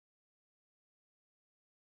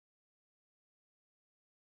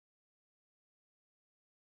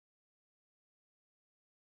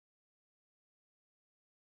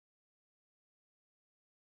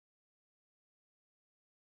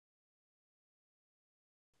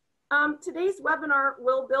Today's webinar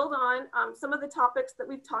will build on some of the topics that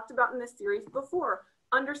we've talked about in this series before.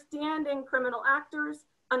 Understanding criminal actors,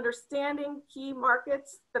 understanding key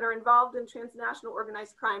markets that are involved in transnational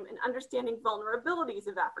organized crime, and understanding vulnerabilities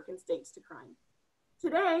of African states to crime.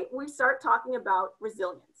 Today, we start talking about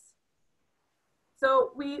resilience.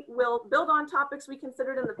 So we will build on topics we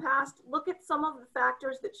considered in the past, look at some of the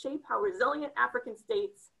factors that shape how resilient African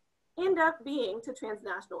states end up being to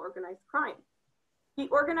transnational organized crime. The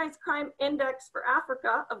Organized Crime Index for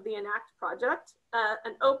Africa of the ENACT project,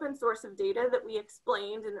 an open source of data that we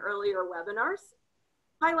explained in earlier webinars,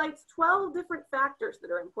 highlights 12 different factors that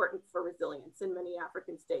are important for resilience in many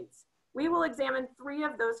African states. We will examine 3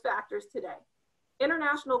 of those factors today: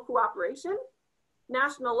 international cooperation,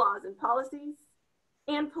 national laws and policies,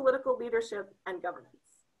 and political leadership and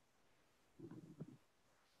governance.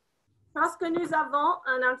 Parce que nous avons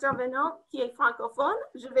un intervenant qui est francophone,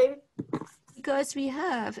 je vais... Because we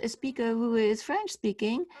have a speaker who is French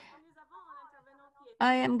speaking,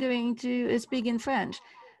 I am going to speak in French.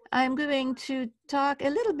 I'm going to talk a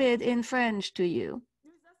little bit in French to you.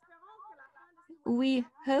 We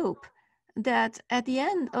hope that at the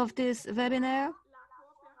end of this webinar,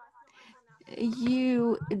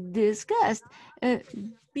 you discussed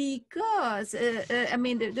because, I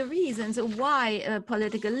mean, the reasons why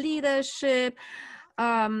political leadership,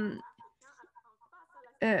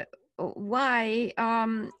 why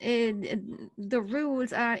the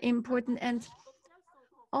rules are important, and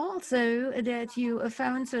also that you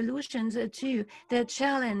found solutions to the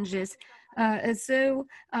challenges so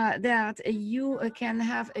that you can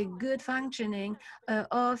have a good functioning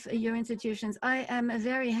of your institutions. I am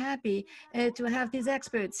very happy to have these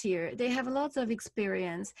experts here. They have lots of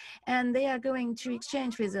experience and they are going to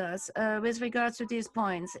exchange with us with regards to these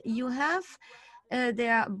points. You have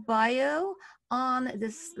their bio on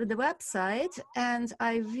the website, and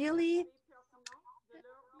I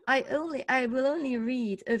will only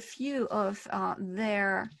read a few of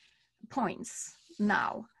their points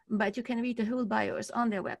now, but you can read the whole bios on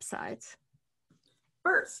their website.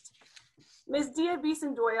 First, Ms. Dia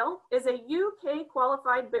Beeson-Doyle is a UK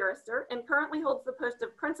qualified barrister and currently holds the post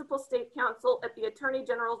of Principal State Counsel at the Attorney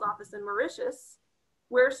General's Office in Mauritius,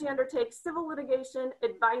 where she undertakes civil litigation,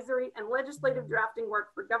 advisory, and legislative drafting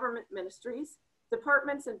work for government ministries,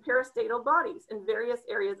 departments, and parastatal bodies in various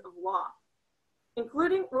areas of law,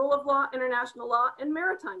 including rule of law, international law, and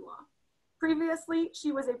maritime law. Previously,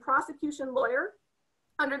 she was a prosecution lawyer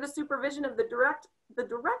under the supervision of the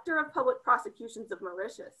Director of Public Prosecutions of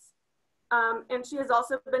Mauritius. And she has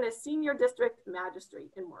also been a senior district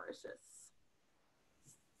magistrate in Mauritius.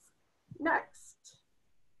 Next.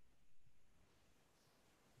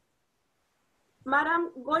 Madame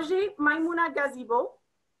Goje Maimouna Gazibo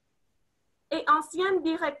est ancienne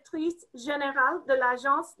directrice générale de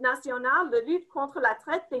l'Agence nationale de lutte contre la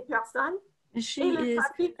traite des personnes. She is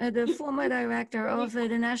the former director of the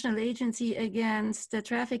National Agency Against the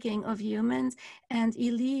Trafficking of Humans and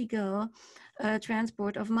Illegal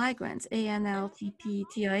Transport of Migrants,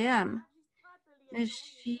 ANLTP-TIM.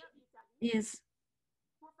 She is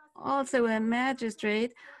also a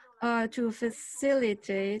magistrate to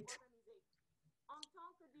facilitate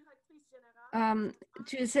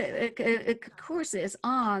courses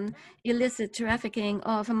on illicit trafficking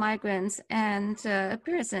of migrants and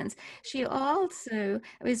persons. She also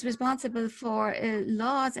is responsible for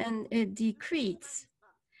laws and decrees.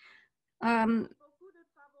 And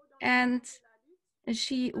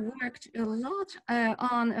she worked a lot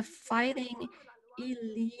on fighting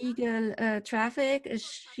illegal traffic.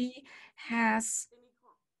 She has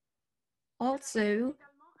also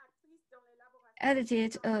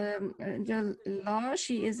edited the law.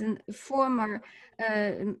 She is a former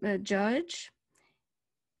judge,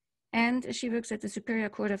 and she works at the Superior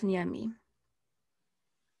Court of Niamey.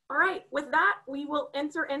 All right, with that, we will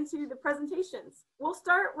enter into the presentations. We'll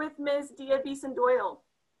start with Ms. Dia Beeson-Doyle.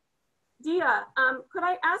 Dia, could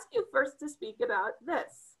I ask you first to speak about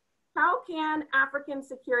this? How can African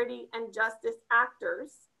security and justice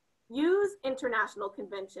actors use international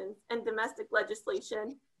conventions and domestic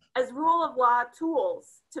legislation as rule of law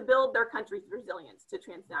tools to build their country's resilience to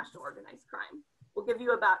transnational organized crime? We'll give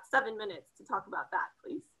you about 7 minutes to talk about that,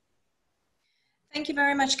 please. Thank you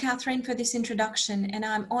very much, Catherine, for this introduction, and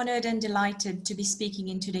I'm honored and delighted to be speaking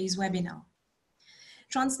in today's webinar.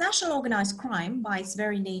 Transnational organized crime, by its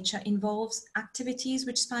very nature, involves activities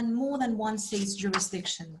which span more than one state's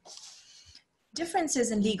jurisdiction.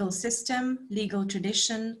 Differences in legal system, legal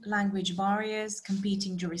tradition, language barriers,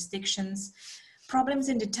 competing jurisdictions, problems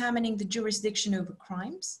in determining the jurisdiction over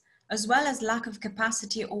crimes, as well as lack of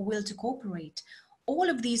capacity or will to cooperate, all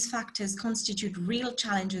of these factors constitute real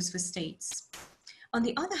challenges for states. On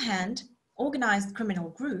the other hand, organized criminal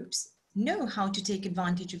groups know how to take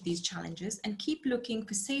advantage of these challenges and keep looking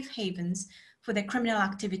for safe havens for their criminal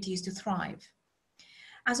activities to thrive.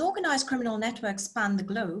 As organized criminal networks span the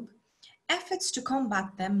globe, efforts to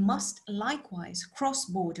combat them must likewise cross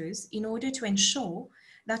borders in order to ensure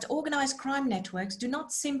that organized crime networks do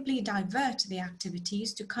not simply divert their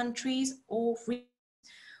activities to countries or regions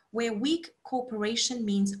where weak cooperation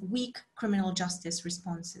means weak criminal justice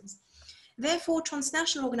responses. Therefore,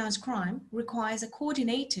 transnational organized crime requires a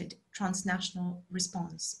coordinated transnational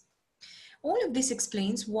response. All of this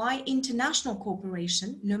explains why international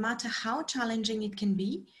cooperation, no matter how challenging it can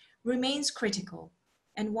be, remains critical,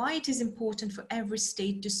 and why it is important for every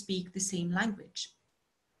state to speak the same language.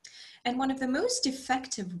 And one of the most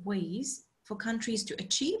effective ways for countries to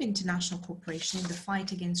achieve international cooperation in the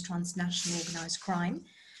fight against transnational organized crime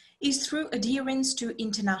is through adherence to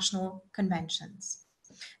international conventions.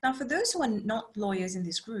 Now, for those who are not lawyers in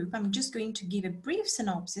this group, I'm just going to give a brief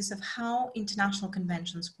synopsis of how international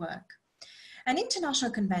conventions work. An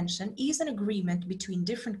international convention is an agreement between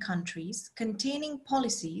different countries containing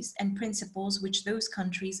policies and principles which those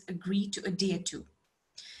countries agree to adhere to.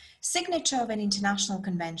 Signature of an international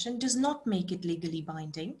convention does not make it legally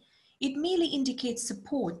binding. It merely indicates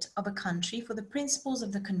support of a country for the principles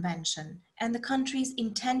of the convention and the country's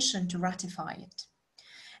intention to ratify it.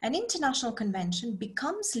 An international convention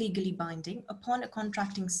becomes legally binding upon a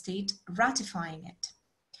contracting state ratifying it.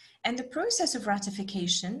 And the process of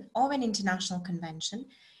ratification of an international convention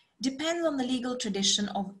depends on the legal tradition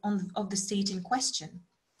of the state in question.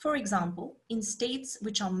 For example, in states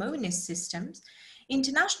which are monist systems,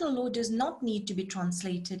 international law does not need to be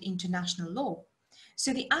translated into national law.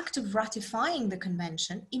 So the act of ratifying the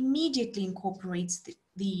convention immediately incorporates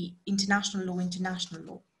the international law into national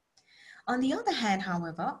law. On the other hand,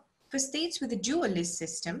 however, for states with a dualist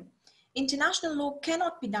system, international law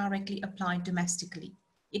cannot be directly applied domestically.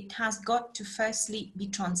 It has got to firstly be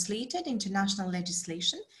translated into national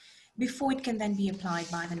legislation before it can then be applied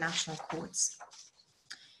by the national courts.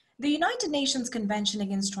 The United Nations Convention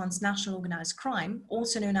Against Transnational Organized Crime,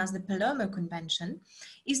 also known as the Palermo Convention,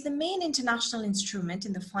 is the main international instrument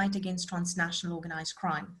in the fight against transnational organized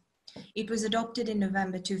crime. It was adopted in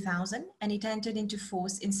November 2000 and it entered into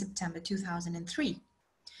force in September 2003.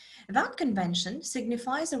 That convention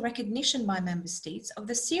signifies a recognition by member states of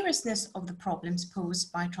the seriousness of the problems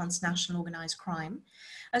posed by transnational organized crime,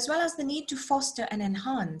 as well as the need to foster and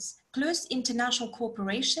enhance close international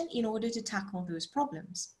cooperation in order to tackle those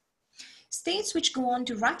problems. States which go on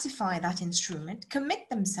to ratify that instrument commit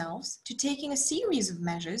themselves to taking a series of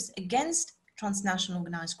measures against transnational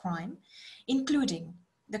organized crime, including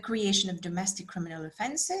the creation of domestic criminal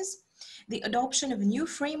offenses, the adoption of new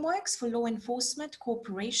frameworks for law enforcement,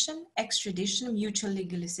 cooperation, extradition, mutual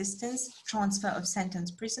legal assistance, transfer of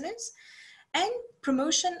sentenced prisoners, and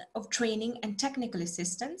promotion of training and technical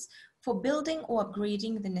assistance for building or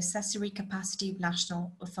upgrading the necessary capacity of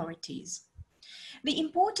national authorities. The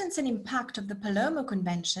importance and impact of the Palermo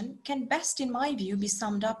Convention can best, in my view, be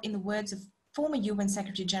summed up in the words of former UN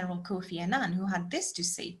Secretary General Kofi Annan, who had this to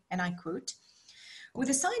say, and I quote, "With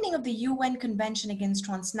the signing of the UN Convention Against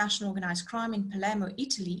Transnational Organized Crime in Palermo,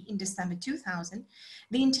 Italy in December 2000,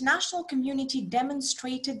 the international community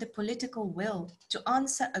demonstrated the political will to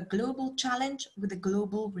answer a global challenge with a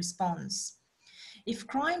global response. If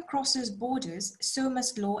crime crosses borders, so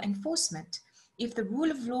must law enforcement. If the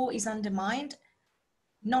rule of law is undermined,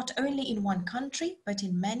 not only in one country, but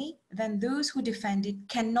in many, then those who defend it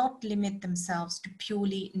cannot limit themselves to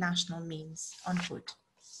purely national means," unquote.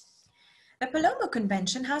 The Palermo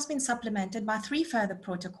Convention has been supplemented by 3 further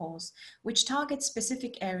protocols, which target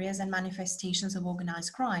specific areas and manifestations of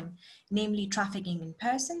organized crime, namely trafficking in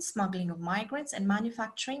persons, smuggling of migrants, and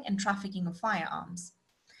manufacturing and trafficking of firearms.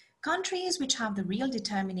 Countries which have the real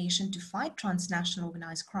determination to fight transnational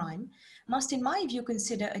organized crime must, in my view,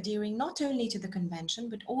 consider adhering not only to the convention,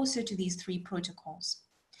 but also to these 3 protocols.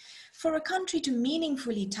 For a country to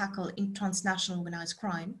meaningfully tackle transnational organized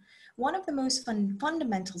crime, one of the most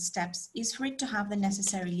fundamental steps is for it to have the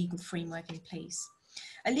necessary legal framework in place.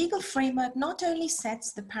 A legal framework not only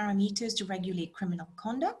sets the parameters to regulate criminal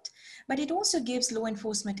conduct, but it also gives law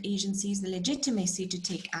enforcement agencies the legitimacy to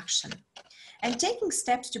take action. And taking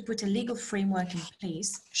steps to put a legal framework in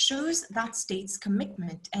place shows that state's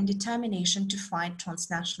commitment and determination to fight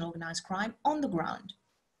transnational organized crime on the ground.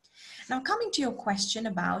 Now, coming to your question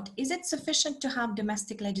about, is it sufficient to have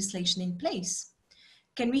domestic legislation in place?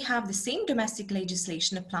 Can we have the same domestic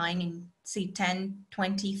legislation applying in, say, 10,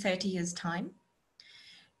 20, 30 years' time?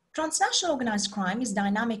 Transnational organized crime is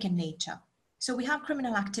dynamic in nature. So we have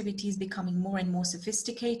criminal activities becoming more and more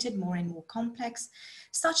sophisticated, more and more complex,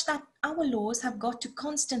 such that our laws have got to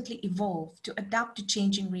constantly evolve to adapt to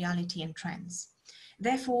changing reality and trends.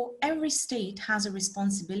 Therefore, every state has a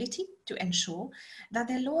responsibility to ensure that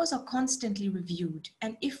their laws are constantly reviewed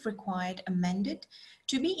and, if required, amended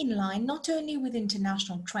to be in line not only with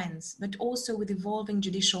international trends, but also with evolving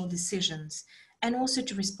judicial decisions, and also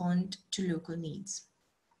to respond to local needs.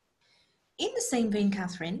 In the same vein,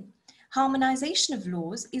 Catherine, harmonization of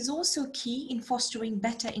laws is also key in fostering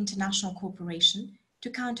better international cooperation to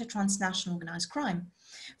counter transnational organized crime.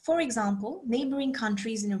 For example, neighboring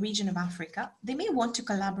countries in a region of Africa, they may want to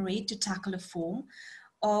collaborate to tackle a form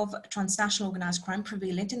of transnational organized crime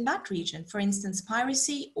prevalent in that region, for instance,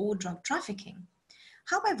 piracy or drug trafficking.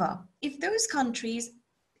 However, if those countries,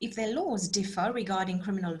 if their laws differ regarding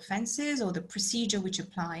criminal offenses or the procedure which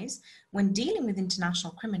applies when dealing with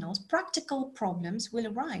international criminals, practical problems will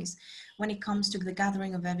arise when it comes to the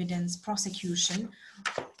gathering of evidence, prosecution,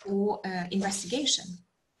 or investigation.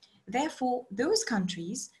 Therefore, those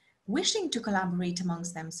countries wishing to collaborate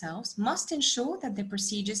amongst themselves must ensure that their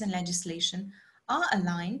procedures and legislation are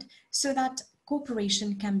aligned so that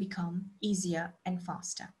cooperation can become easier and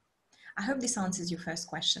faster. I hope this answers your first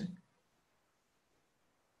question.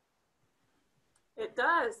 It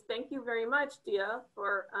does. Thank you very much, Dia,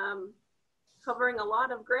 for covering a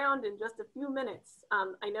lot of ground in just a few minutes.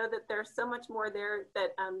 I know that there's so much more there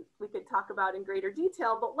that we could talk about in greater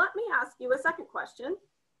detail, but let me ask you a second question.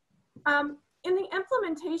 In the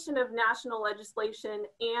implementation of national legislation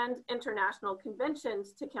and international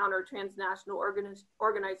conventions to counter transnational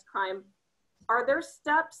organized crime, are there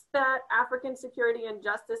steps that African security and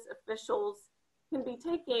justice officials can be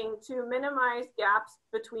taking to minimize gaps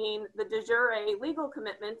between the de jure legal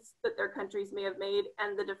commitments that their countries may have made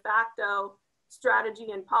and the de facto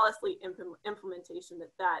strategy and policy implementation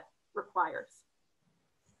that requires?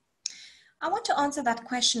 I want to answer that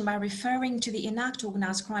question by referring to the ENACT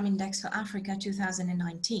Organized Crime Index for Africa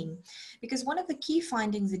 2019, because one of the key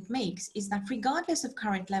findings it makes is that regardless of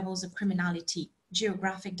current levels of criminality,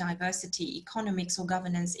 geographic diversity, economics, or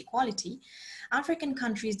governance equality, African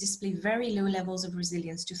countries display very low levels of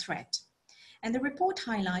resilience to threat. And the report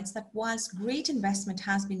highlights that whilst great investment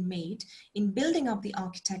has been made in building up the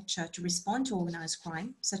architecture to respond to organized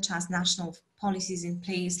crime, such as national policies in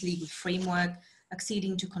place, legal framework,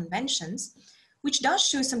 acceding to conventions, which does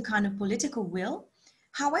show some kind of political will,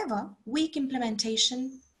 however, weak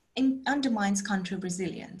implementation undermines country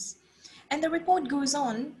resilience. And the report goes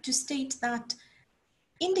on to state that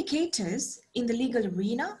indicators in the legal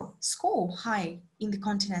arena score high in the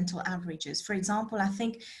continental averages. For example, I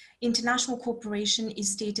think international cooperation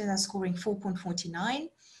is stated as scoring 4.49,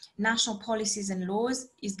 national policies and laws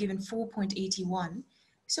is given 4.81.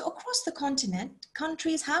 So across the continent,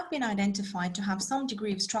 countries have been identified to have some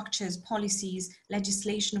degree of structures, policies,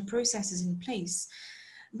 legislation, or processes in place.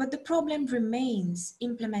 But the problem remains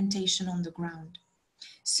implementation on the ground.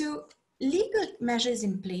 So legal measures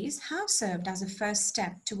in place have served as a first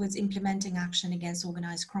step towards implementing action against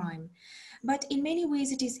organized crime. But in many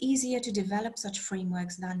ways, it is easier to develop such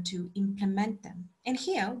frameworks than to implement them. And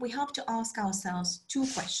here we have to ask ourselves two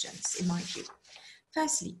questions, in my view.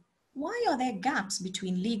 Firstly, why are there gaps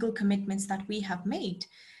between legal commitments that we have made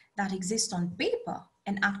that exist on paper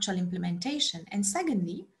and actual implementation? And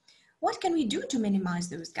secondly, what can we do to minimize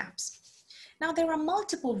those gaps? Now, there are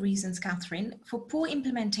multiple reasons, Catherine, for poor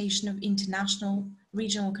implementation of international,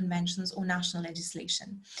 regional conventions or national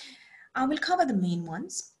legislation. I will cover the main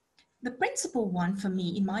ones. The principal one for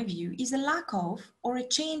me, in my view, is a lack of or a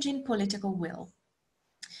change in political will.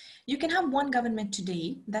 You can have one government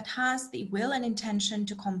today that has the will and intention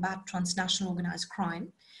to combat transnational organized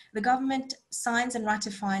crime. The government signs and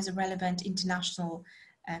ratifies a relevant international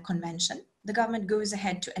convention. The government goes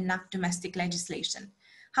ahead to enact domestic legislation.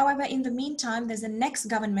 However, in the meantime, there's a next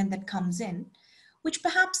government that comes in, which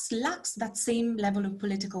perhaps lacks that same level of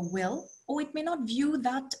political will, or it may not view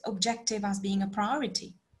that objective as being a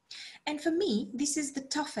priority. And for me, this is the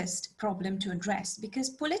toughest problem to address because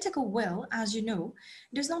political will, as you know,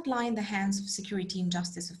 does not lie in the hands of security and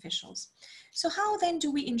justice officials. So how then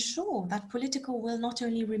do we ensure that political will not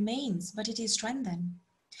only remains, but it is strengthened?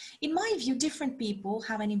 In my view, different people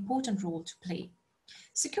have an important role to play.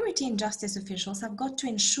 Security and justice officials have got to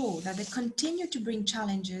ensure that they continue to bring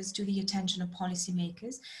challenges to the attention of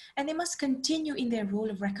policymakers, and they must continue in their role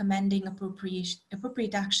of recommending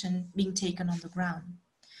appropriate action being taken on the ground.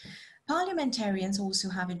 Parliamentarians also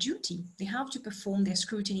have a duty. They have to perform their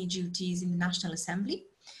scrutiny duties in the National Assembly.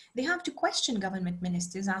 They have to question government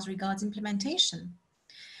ministers as regards implementation.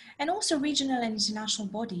 And also regional and international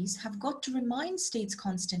bodies have got to remind states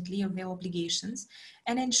constantly of their obligations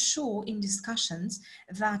and ensure in discussions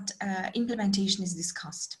that implementation is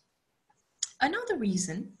discussed. Another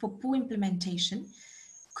reason for poor implementation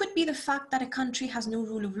could be the fact that a country has no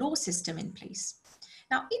rule of law system in place.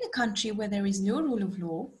 Now, in a country where there is no rule of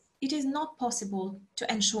law, it is not possible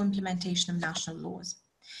to ensure implementation of national laws.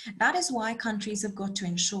 That is why countries have got to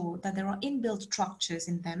ensure that there are inbuilt structures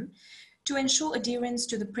in them to ensure adherence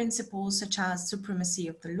to the principles such as supremacy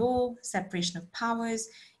of the law, separation of powers,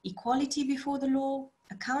 equality before the law,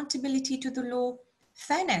 accountability to the law,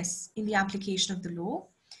 fairness in the application of the law,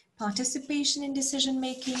 participation in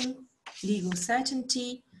decision-making, legal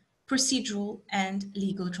certainty, procedural and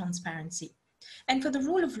legal transparency. And for the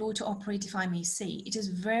rule of law to operate, if I may say, it is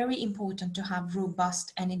very important to have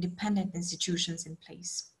robust and independent institutions in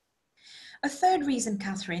place. A third reason,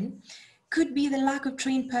 Catherine, could be the lack of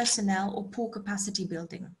trained personnel or poor capacity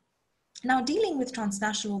building. Now, dealing with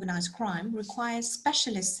transnational organized crime requires a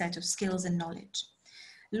specialist set of skills and knowledge.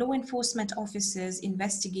 Law enforcement officers,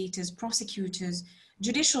 investigators, prosecutors,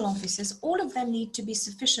 judicial officers, all of them need to be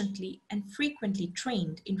sufficiently and frequently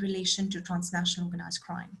trained in relation to transnational organized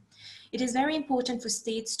crime. It is very important for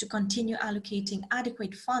states to continue allocating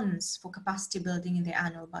adequate funds for capacity building in their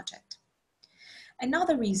annual budget.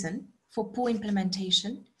 Another reason for poor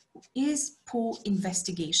implementation is poor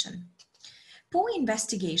investigation. Poor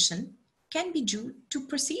investigation can be due to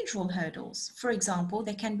procedural hurdles. For example,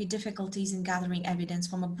 there can be difficulties in gathering evidence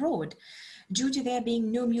from abroad due to there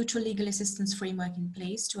being no mutual legal assistance framework in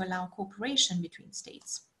place to allow cooperation between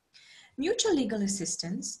states. Mutual legal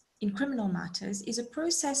assistance in criminal matters is a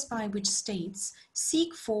process by which states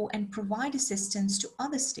seek for and provide assistance to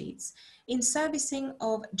other states in servicing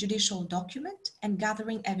of judicial document and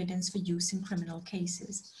gathering evidence for use in criminal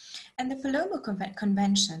cases. And the Palermo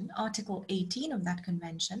Convention, Article 18 of that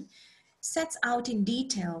convention, sets out in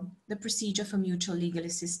detail the procedure for mutual legal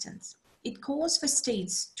assistance. It calls for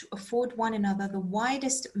states to afford one another the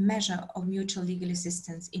widest measure of mutual legal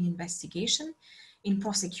assistance in investigation, in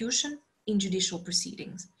prosecution, in judicial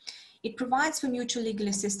proceedings. It provides for mutual legal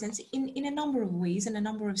assistance in a number of ways and a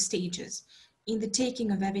number of stages: in the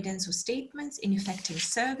taking of evidence or statements, in effecting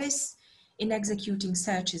service, in executing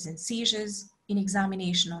searches and seizures, in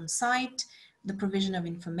examination on site, the provision of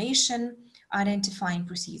information, identifying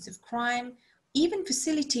proceeds of crime, even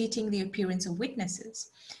facilitating the appearance of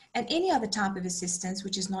witnesses, and any other type of assistance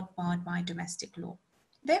which is not barred by domestic law.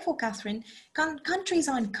 Therefore, Catherine, countries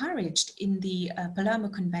are encouraged in the Palermo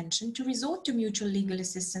Convention to resort to mutual legal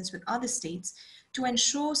assistance with other states to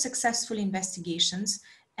ensure successful investigations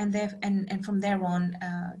and from there on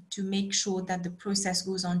to make sure that the process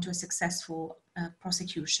goes on to a successful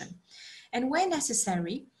prosecution. And where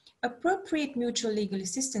necessary, appropriate mutual legal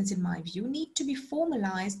assistance, in my view, need to be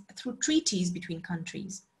formalized through treaties between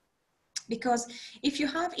countries. Because if you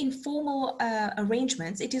have informal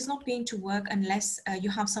arrangements, it is not going to work unless you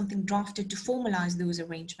have something drafted to formalize those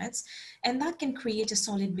arrangements, and that can create a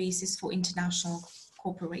solid basis for international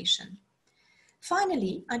cooperation.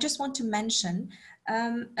 Finally, I just want to mention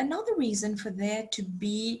another reason for there to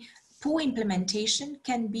be poor implementation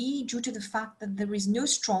can be due to the fact that there is no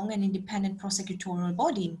strong and independent prosecutorial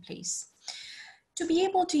body in place. To be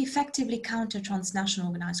able to effectively counter transnational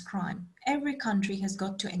organized crime, every country has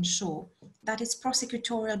got to ensure that its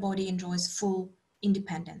prosecutorial body enjoys full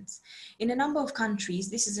independence. In a number of countries,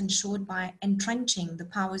 this is ensured by entrenching the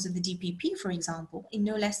powers of the DPP, for example, in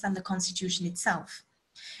no less than the constitution itself.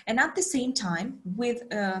 And at the same time, with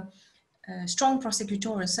a strong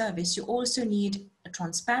prosecutorial service, you also need a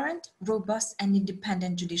transparent, robust, and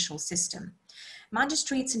independent judicial system.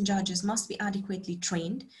 Magistrates and judges must be adequately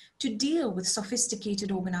trained to deal with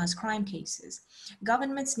sophisticated organized crime cases.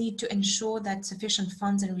 Governments need to ensure that sufficient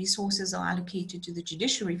funds and resources are allocated to the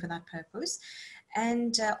judiciary for that purpose.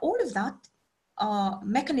 And all of that are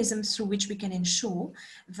mechanisms through which we can ensure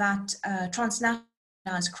that transnational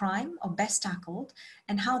crime are best tackled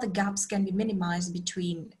and how the gaps can be minimized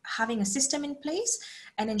between having a system in place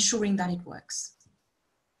and ensuring that it works.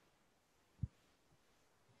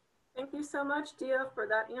 Thank you so much, Dia, for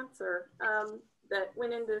that answer. That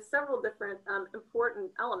went into several different important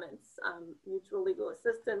elements, mutual legal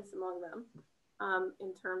assistance among them,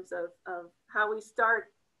 in terms of how we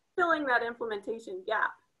start filling that implementation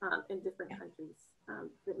gap in different countries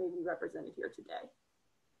that may be represented here today.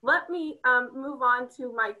 Let me move on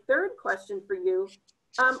to my third question for you,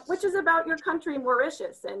 which is about your country,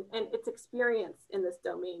 Mauritius, and its experience in this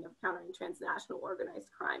domain of countering transnational organized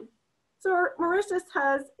crime. So Mauritius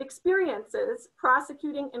has experiences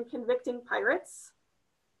prosecuting and convicting pirates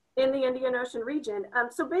in the Indian Ocean region.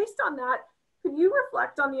 So based on that, Could you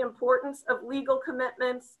reflect on the importance of legal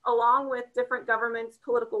commitments along with different governments'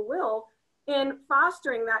 political will in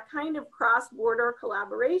fostering that kind of cross-border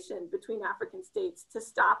collaboration between African states to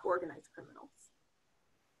stop organized criminals?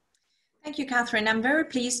 Thank you, Catherine. I'm very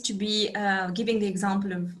pleased to be giving the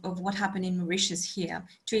example of what happened in Mauritius here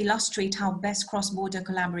to illustrate how best cross-border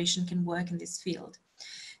collaboration can work in this field.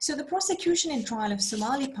 So the prosecution and trial of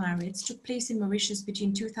Somali pirates took place in Mauritius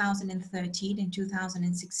between 2013 and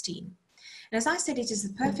 2016. And as I said, it is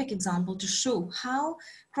a perfect example to show how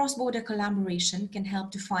cross-border collaboration can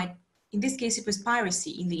help to fight, in this case, it was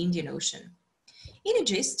piracy in the Indian Ocean. In a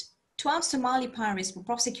gist, 12 Somali pirates were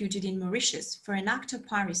prosecuted in Mauritius for an act of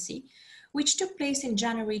piracy, which took place in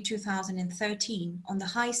January 2013 on the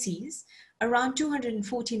high seas, around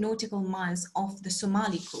 240 nautical miles off the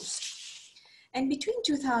Somali coast. And between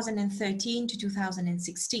 2013 to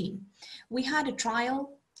 2016, we had a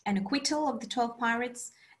trial, an acquittal of the 12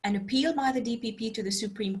 pirates, an appeal by the DPP to the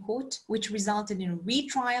Supreme Court, which resulted in a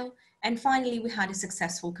retrial, and finally we had a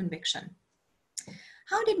successful conviction.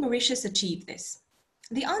 How did Mauritius achieve this?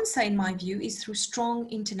 The answer, in my view, is through strong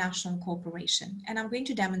international cooperation, and I'm going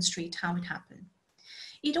to demonstrate how it happened.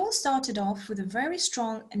 It all started off with a very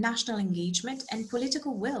strong national engagement and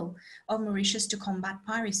political will of Mauritius to combat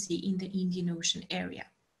piracy in the Indian Ocean area.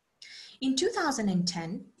 In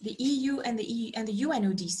 2010, the EU and the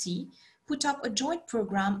UNODC put up a joint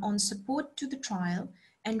program on support to the trial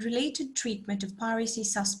and related treatment of piracy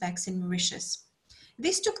suspects in Mauritius.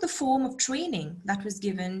 This took the form of training that was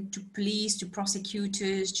given to police, to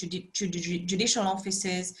prosecutors, to judicial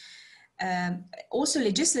officers, also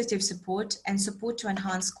legislative support and support to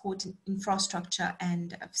enhance court infrastructure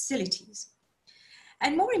and facilities.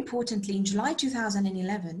 And more importantly, in July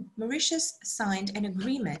 2011, Mauritius signed an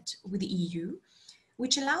agreement with the EU,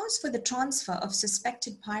 which allows for the transfer of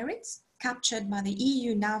suspected pirates captured by the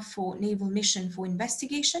EU NAVFOR naval mission for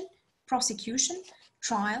investigation, prosecution,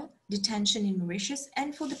 trial, detention in Mauritius,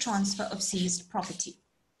 and for the transfer of seized property.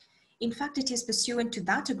 In fact, it is pursuant to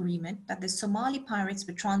that agreement that the Somali pirates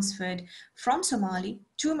were transferred from Somali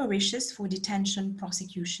to Mauritius for detention,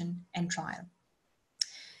 prosecution, and trial.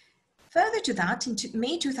 Further to that, in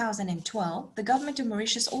May 2012, the government of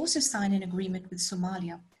Mauritius also signed an agreement with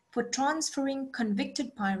Somalia for transferring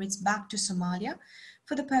convicted pirates back to Somalia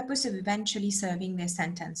for the purpose of eventually serving their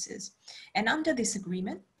sentences. And under this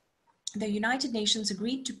agreement, the United Nations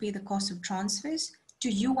agreed to pay the cost of transfers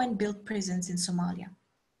to UN-built prisons in Somalia.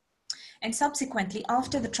 And subsequently,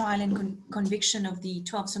 after the trial and conviction of the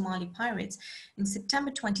 12 Somali pirates in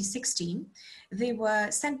September 2016, they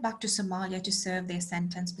were sent back to Somalia to serve their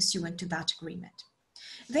sentence pursuant to that agreement.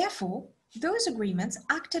 Therefore, those agreements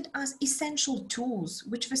acted as essential tools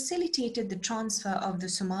which facilitated the transfer of the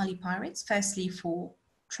Somali pirates, firstly for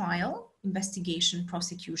trial, investigation,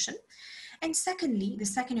 prosecution, and secondly, the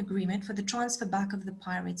second agreement for the transfer back of the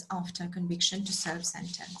pirates after conviction to serve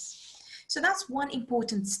sentence. So that's one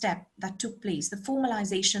important step that took place, the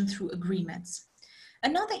formalization through agreements.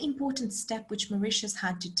 Another important step which Mauritius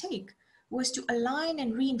had to take was to align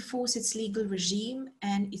and reinforce its legal regime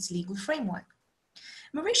and its legal framework.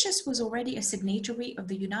 Mauritius was already a signatory of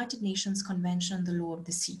the United Nations Convention on the Law of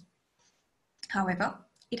the Sea. However,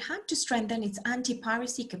 it had to strengthen its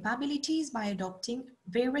anti-piracy capabilities by adopting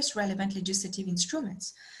various relevant legislative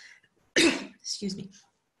instruments. Excuse me.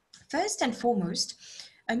 First and foremost,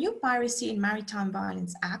 a new Piracy and Maritime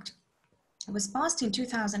Violence Act was passed in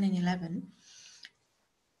 2011.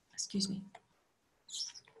 Excuse me.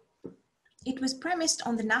 It was premised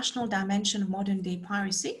on the national dimension of modern-day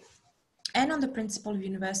piracy and on the principle of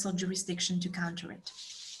universal jurisdiction to counter it.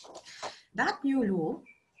 That new law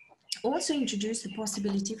also introduced the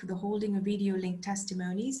possibility for the holding of video-linked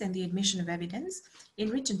testimonies and the admission of evidence in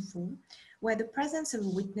written form, where the presence of a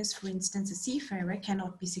witness, for instance, a seafarer,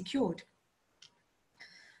 cannot be secured.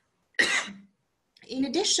 In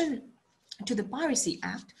addition to the Piracy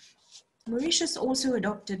Act, Mauritius also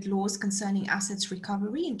adopted laws concerning assets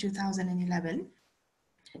recovery in 2011,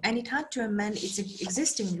 and it had to amend its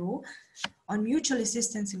existing law on mutual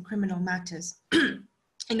assistance in criminal matters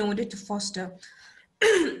in order to foster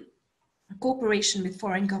cooperation with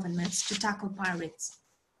foreign governments to tackle pirates.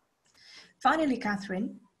 Finally,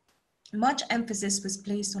 Catherine, much emphasis was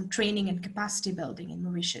placed on training and capacity building in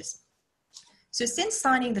Mauritius. So since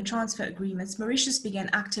signing the transfer agreements, Mauritius began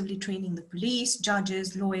actively training the police,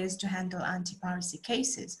 judges, lawyers to handle anti-piracy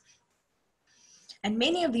cases. And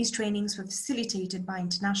many of these trainings were facilitated by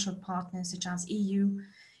international partners such as EU,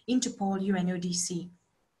 Interpol, UNODC.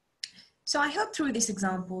 So I hope through this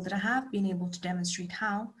example that I have been able to demonstrate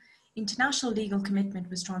how international legal commitment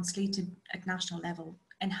was translated at national level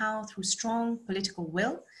and how through strong political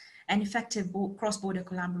will and effective cross-border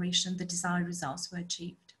collaboration, the desired results were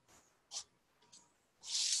achieved.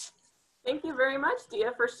 Thank you very much,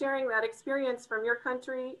 Dia, for sharing that experience from your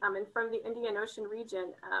country and from the Indian Ocean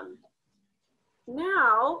region.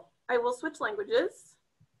 Now, I will switch languages.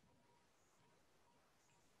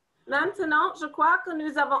 Maintenant, je crois que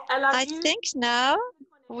nous avons I think now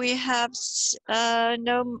we have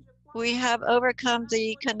overcome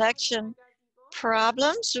the connection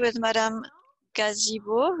problems with Madame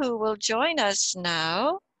Gazebo, who will join us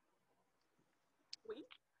now.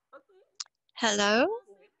 Hello.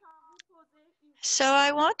 So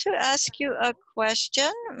I want to ask you a question,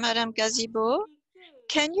 Madame Gazebo.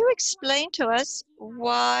 Can you explain to us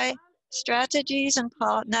why strategies and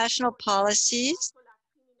national policies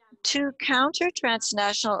to counter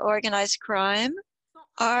transnational organized crime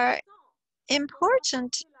are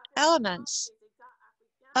important elements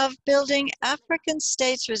of building African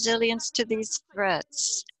states' resilience to these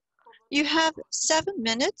threats? You have 7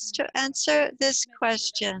 minutes to answer this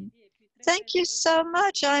question. Thank you so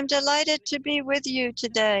much. I'm delighted to be with you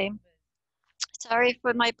today. Sorry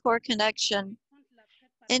for my poor connection.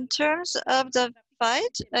 In terms of the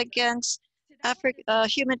fight against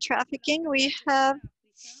human trafficking, we have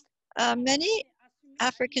many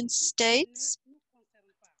African states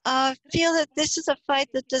feel that this is a fight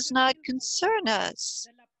that does not concern us.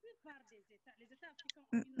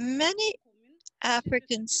 Many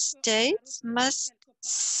African states must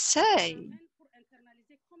say,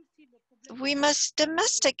 we must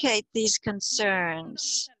domesticate these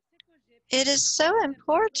concerns. It is so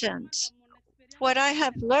important. What I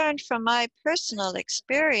have learned from my personal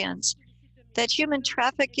experience, that human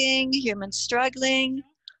trafficking, human struggling,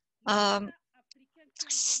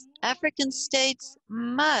 African states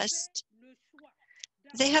must,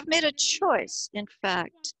 they have made a choice, in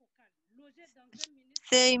fact.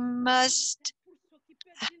 They must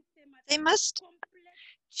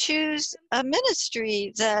choose a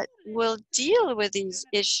ministry that will deal with these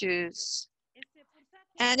issues.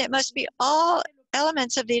 And it must be all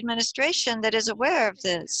elements of the administration that is aware of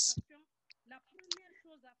this.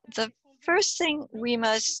 The first thing we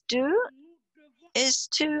must do is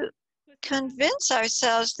to convince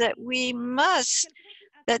ourselves that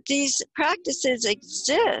that these practices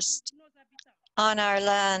exist on our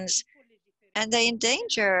lands and they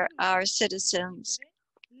endanger our citizens.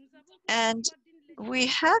 And we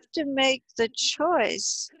have to make the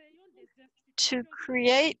choice to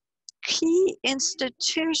create key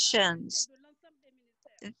institutions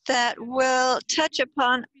that will touch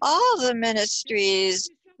upon all the ministries,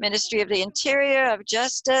 Ministry of the Interior, of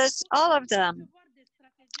Justice, all of them.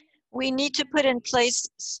 We need to put in place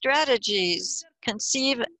strategies,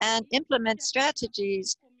 conceive and implement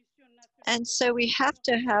strategies. And so we have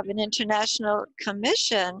to have an international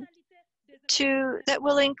commission that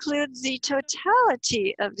will include the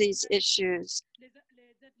totality of these issues.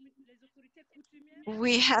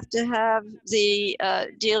 We have to have the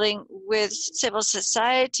dealing with civil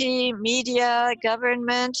society, media,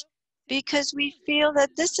 government, because we feel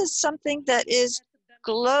that this is something that is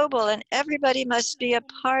global and everybody must be a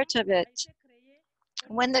part of it.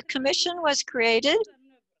 When the commission was created,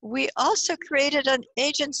 we also created an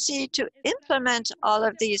agency to implement all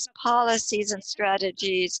of these policies and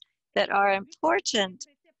strategies that are important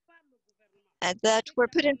and that were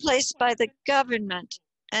put in place by the government.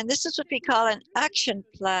 And this is what we call an action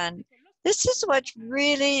plan. This is what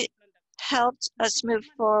really helped us move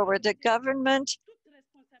forward. The government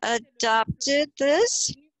adopted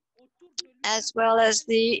this, as well as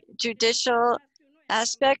the judicial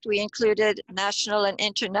aspect. We included national and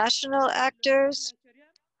international actors,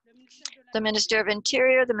 the Minister of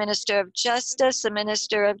Interior, the Minister of Justice, the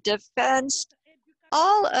Minister of Defense,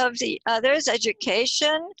 all of the others,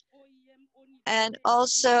 education, and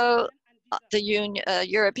also the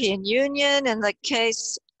European Union in the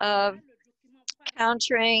case of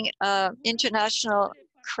countering international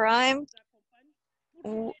crime.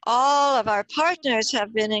 All of our partners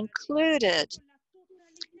have been included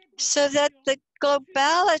so that the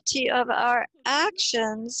globality of our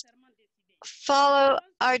actions follow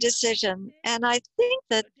our decision. And I think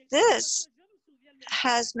that this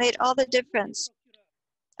has made all the difference.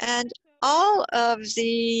 And all of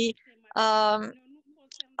the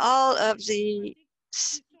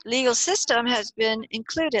legal system has been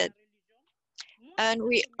included. And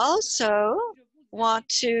we also want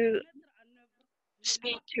to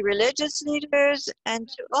speak to religious leaders and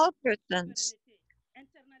to all persons.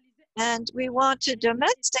 And we want to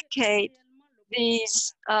domesticate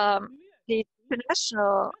these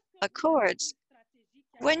international accords.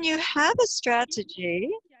 When you have a strategy,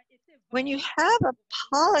 when you have a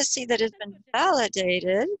policy that has been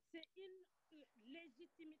validated,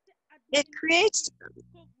 it creates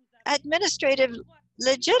administrative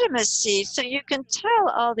legitimacy, so you can tell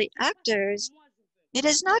all the actors, it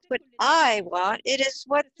is not what I want, it is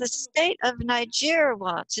what the state of Nigeria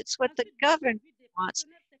wants, it's what the government wants.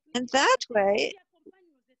 And that way,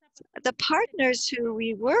 the partners who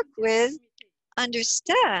we work with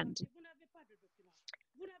understand.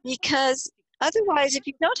 Because otherwise, if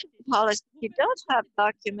you don't have a policy, if you don't have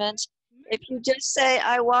documents, if you just say,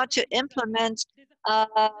 I want to implement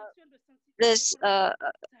this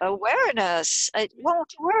awareness, it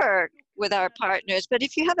won't work with our partners. But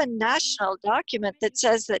if you have a national document that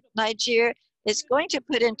says that Nigeria is going to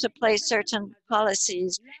put into place certain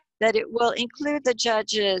policies, that it will include the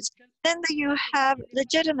judges, then you have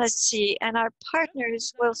legitimacy and our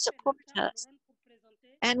partners will support us.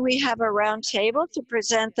 And we have a round table to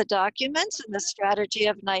present the documents and the strategy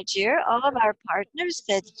of Nigeria. All of our partners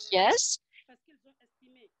said yes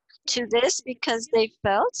to this because they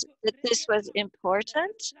felt that this was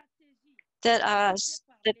important, that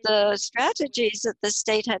the strategies that the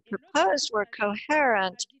state had proposed were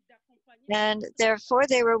coherent, and therefore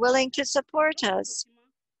they were willing to support us.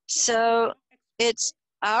 So it's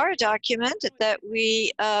our document that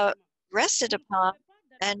we rested upon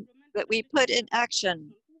and that we put in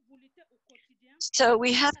action. So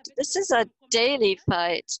we have to, this is a daily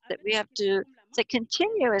fight that we have to, it's a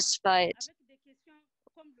continuous fight.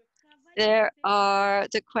 There are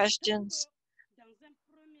the questions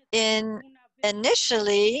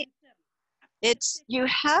initially, it's you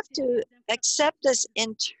have to accept this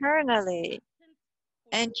internally,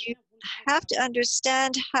 and you have to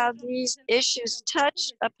understand how these issues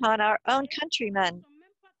touch upon our own countrymen.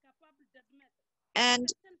 And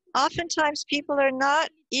oftentimes people are not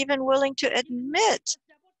even willing to admit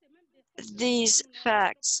these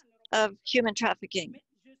facts of human trafficking.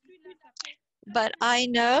 But I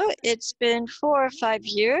know it's been 4 or 5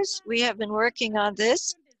 years we have been working on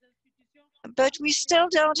this, but we still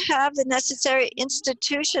don't have the necessary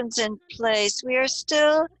institutions in place. We are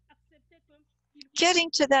still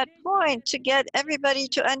getting to that point to get everybody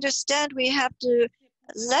to understand we have to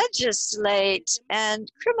legislate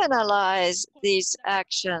and criminalize these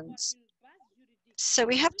actions. So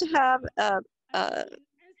we have to have a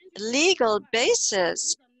legal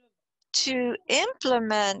basis to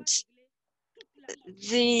implement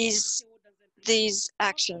these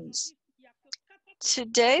actions.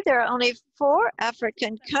 Today, there are only 4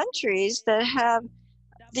 African countries that have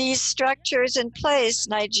these structures in place.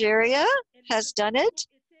 Nigeria has done it,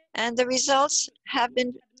 and the results have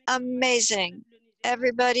been amazing.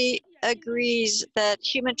 Everybody agrees that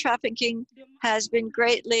human trafficking has been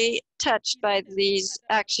greatly touched by these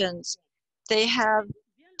actions. They have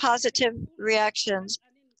positive reactions,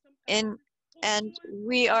 and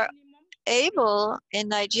we are able in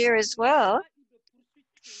Nigeria as well.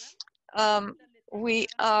 We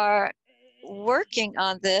are working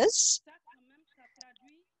on this,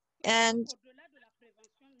 and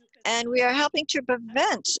we are helping to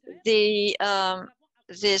prevent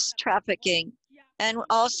this trafficking. And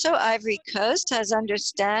also Ivory Coast has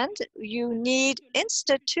understand you need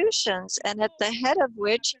institutions, and at the head of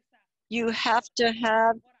which you have to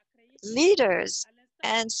have leaders.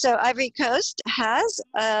 And so Ivory Coast has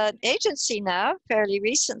an agency now, fairly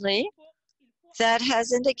recently, that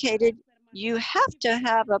has indicated you have to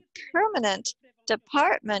have a permanent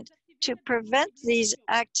department to prevent these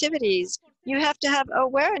activities. You have to have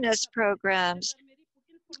awareness programs.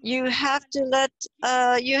 You have to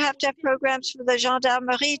have programs for the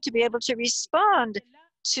gendarmerie to be able to respond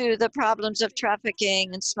to the problems of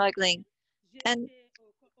trafficking and smuggling. And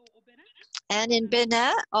in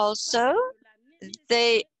Benin also,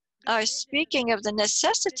 they are speaking of the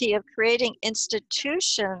necessity of creating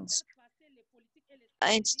institutions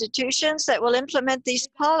that will implement these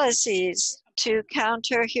policies to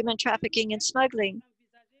counter human trafficking and smuggling.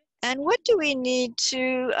 And what do we need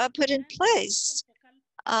to put in place?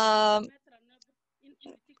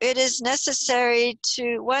 It is necessary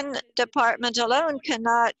one department alone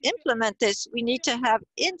cannot implement this. We need to have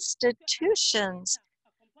institutions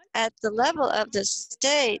at the level of the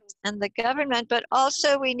state and the government, but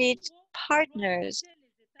also we need partners.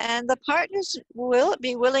 And the partners will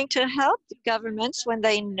be willing to help the governments when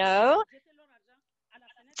they know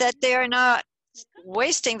that they are not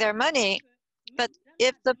wasting their money. But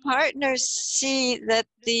if the partners see that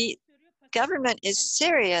the government is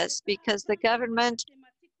serious, because the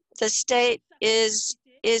state is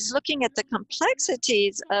looking at the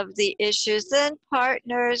complexities of the issues, then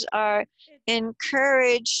partners are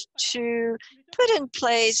encouraged to put in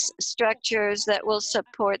place structures that will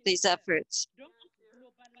support these efforts.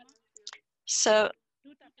 So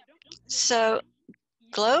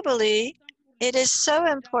globally, it is so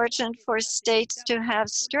important for states to have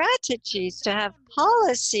strategies, to have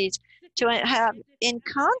policies, to have in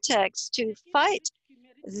context, to fight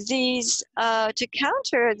these, to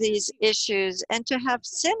counter these issues, and to have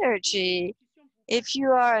synergy. If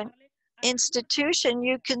you are an institution,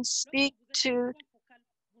 you can speak to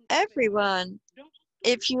everyone.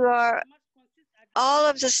 If you are all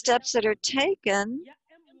of the steps that are taken,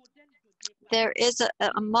 there is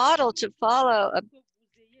a model to follow,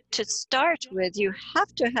 to start with. You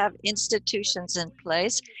have to have institutions in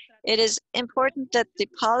place. It is important that the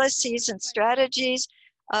policies and strategies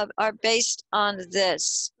are based on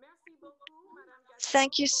this.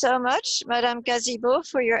 Thank you so much, Madame Gazibot,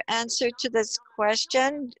 for your answer to this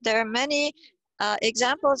question. There are many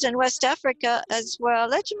examples in West Africa as well.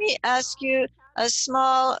 Let me ask you a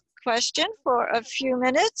small question for a few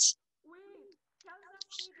minutes.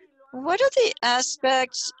 What are the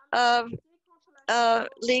aspects of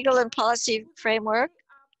legal and policy framework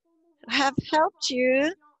have helped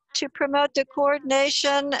you to promote the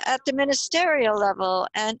coordination at the ministerial level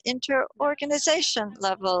and inter-organization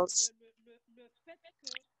levels?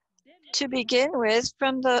 To begin with,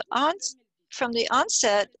 from the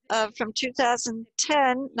onset from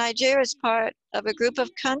 2010, Nigeria is part of a group of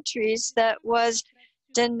countries that was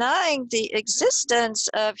denying the existence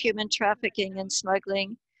of human trafficking and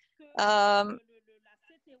smuggling.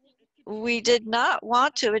 We did not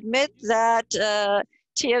want to admit that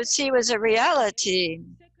TOC was a reality.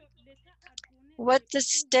 What the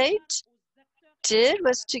state did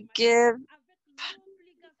was to give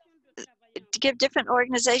different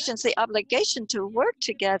organizations the obligation to work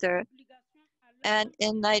together. And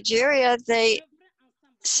in Nigeria, they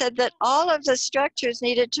said that all of the structures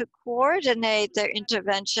needed to coordinate their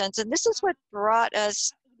interventions. And this is what brought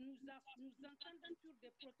us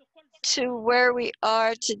to where we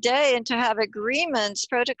are today, and to have agreements,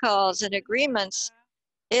 protocols and agreements.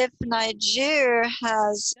 If Niger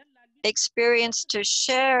has experience to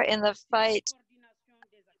share in the fight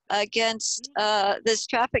against this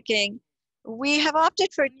trafficking, we have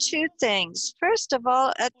opted for two things. First of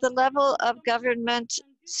all, at the level of government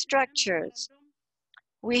structures,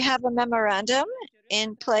 we have a memorandum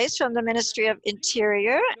in place from the Ministry of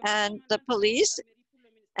Interior and the police,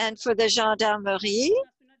 and for the gendarmerie,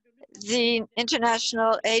 the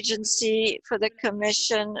International Agency for the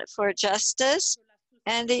Commission for Justice,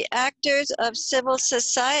 and the actors of civil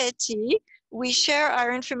society. We share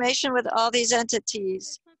our information with all these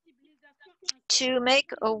entities to make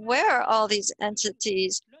aware all these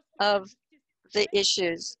entities of the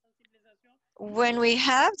issues. When we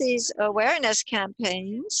have these awareness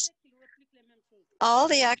campaigns, all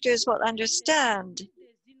the actors will understand.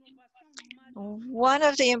 One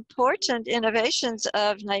of the important innovations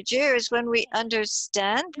of Nigeria is when we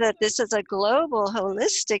understand that this is a global,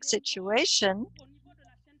 holistic situation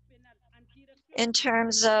in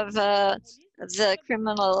terms of the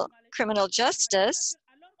criminal justice.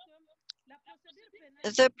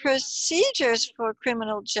 The procedures for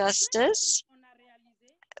criminal justice,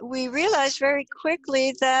 we realized very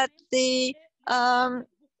quickly that the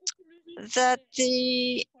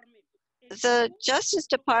Justice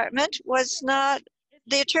Department was not,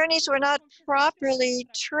 the attorneys were not properly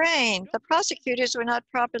trained, the prosecutors were not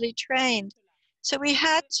properly trained. So we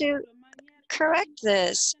had to correct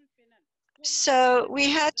this. So we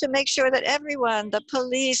had to make sure that everyone, the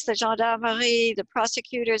police, the gendarmerie, the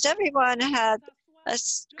prosecutors, everyone had a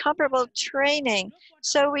comparable training.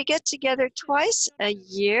 So we get together twice a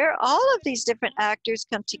year. All of these different actors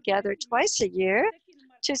come together twice a year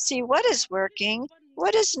to see what is working,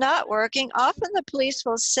 what is not working. Often the police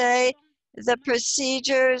will say the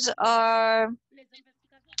procedures are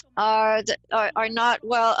not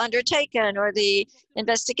well undertaken, or the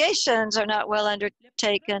investigations are not well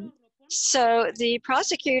undertaken. So the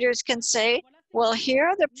prosecutors can say, well, here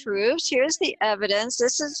are the proofs, here's the evidence,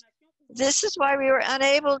 this is why we were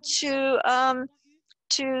unable to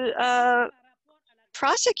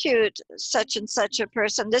prosecute such and such a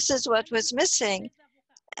person. This is what was missing.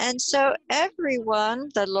 And so everyone,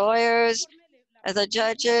 the lawyers, the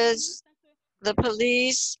judges, the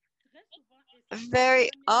police, very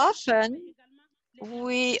often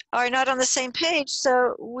we are not on the same page,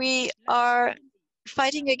 so we are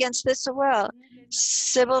fighting against this as well.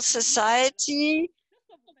 Civil society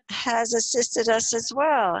has assisted us as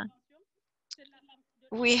well.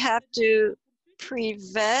 We have to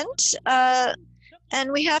prevent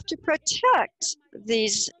and we have to protect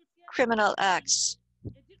these criminal acts.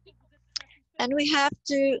 And we have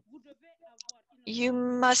to, you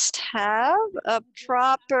must have a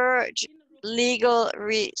proper legal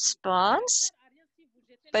response.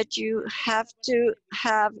 but you have to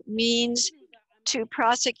have means to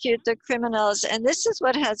prosecute the criminals. And this is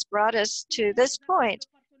what has brought us to this point,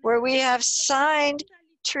 where we have signed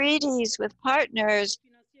treaties with partners,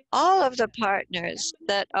 all of the partners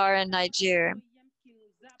that are in Niger.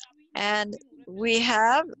 And we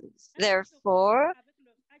have, therefore,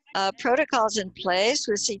 protocols in place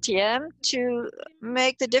with CTM to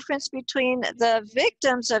make the difference between the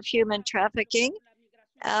victims of human trafficking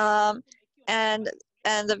and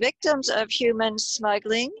the victims of human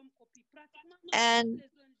smuggling. And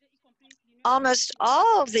almost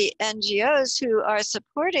all the NGOs who are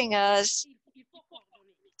supporting us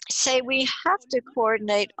say we have to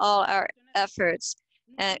coordinate all our efforts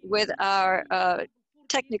with our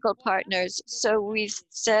technical partners. So we've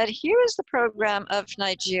said, here is the program of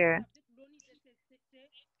Niger.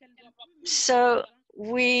 So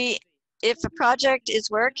if a project is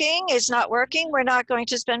working, is not working, we're not going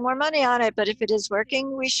to spend more money on it. But if it is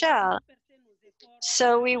working, we shall.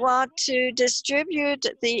 So we want to distribute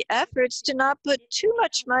the efforts to not put too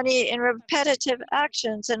much money in repetitive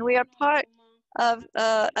actions. And we are part of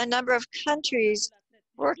a number of countries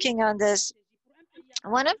working on this.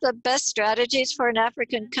 One of the best strategies for an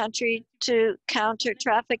African country to counter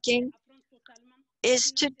trafficking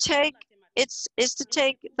is to take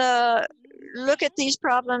look at these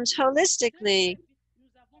problems holistically.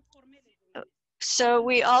 So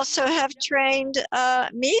we also have trained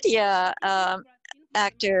media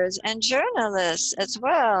actors and journalists as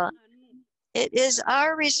well. It is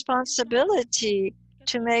our responsibility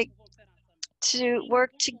to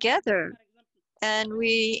work together. And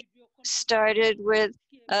we started with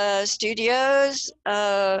studios.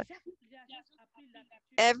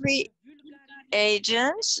 Every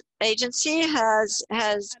agency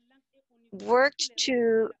has worked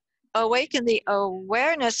to awaken the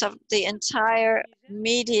awareness of the entire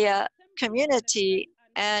media community,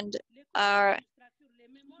 and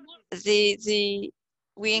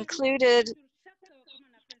we included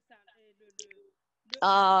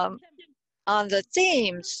on the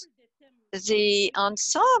themes, the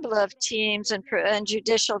ensemble of teams and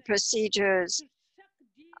judicial procedures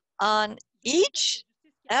on each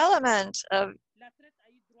element of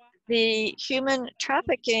the human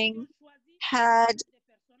trafficking had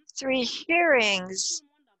 3 hearings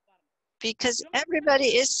because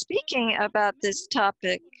everybody is speaking about this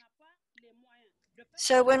topic.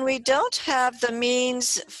 So when we don't have the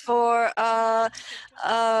means for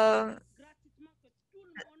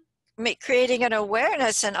creating an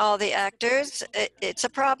awareness in all the actors, it's a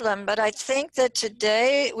problem. But I think that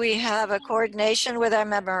today we have a coordination with our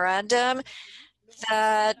memorandum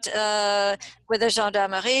that with the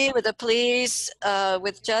gendarmerie, with the police,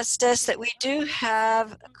 with justice, that we do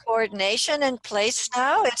have coordination in place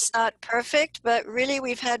now. It's not perfect, but really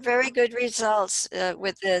we've had very good results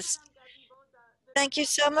with this. Thank you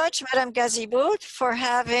so much, Madame Gazibot, for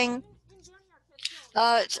having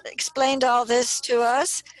explained all this to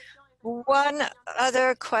us. One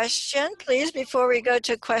other question, please, before we go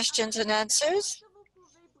to questions and answers.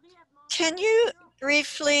 Can you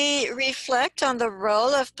briefly reflect on the role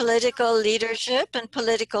of political leadership and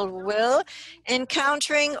political will in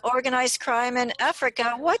countering organized crime in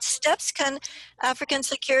Africa? What steps can African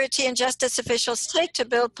security and justice officials take to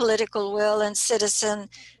build political will and citizen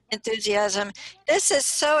enthusiasm? This is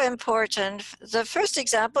so important. The first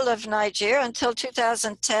example of Niger until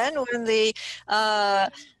 2010, when the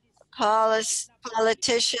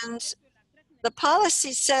politicians, the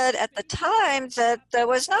policy said at the time that there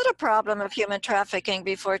was not a problem of human trafficking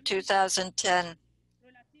before 2010.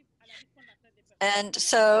 And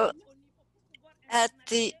so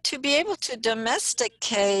to be able to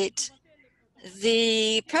domesticate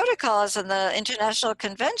the protocols and the international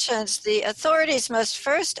conventions, the authorities must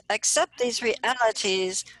first accept these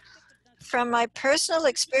realities. From my personal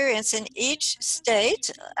experience in each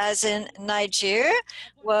state, as in Niger,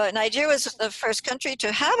 well, Niger was the first country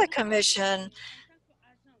to have a commission.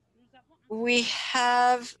 We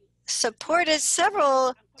have supported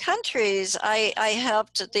several countries. I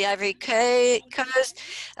helped the Ivory Coast,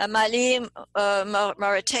 Mali,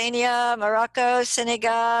 Mauritania, Morocco,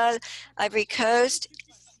 Senegal, Ivory Coast.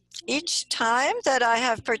 Each time that I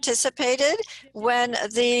have participated, when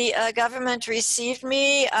the government received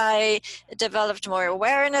me, I developed more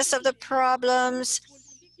awareness of the problems.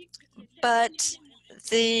 But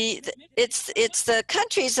it's the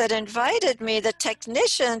countries that invited me, the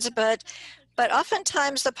technicians, but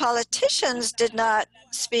oftentimes the politicians did not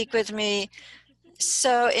speak with me.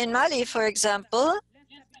 So in Mali, for example,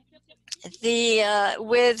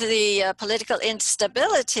 with the political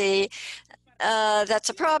instability, that's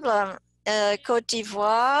a problem. Côte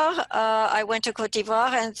d'Ivoire. I went to Côte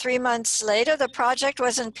d'Ivoire, and 3 months later, the project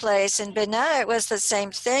was in place. In Benin, it was the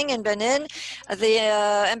same thing. In Benin, the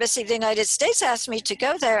Embassy of the United States asked me to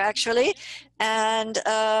go there, actually, and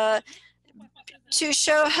to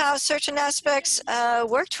show how certain aspects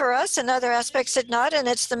worked for us and other aspects did not. And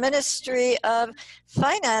it's the Ministry of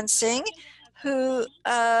Financing who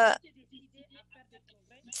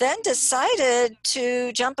then decided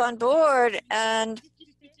to jump on board, and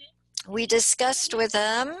we discussed with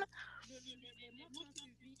them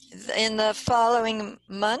in the following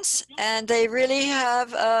months, and they really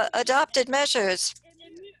have adopted measures.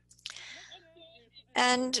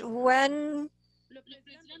 And when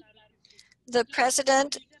the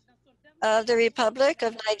President of the Republic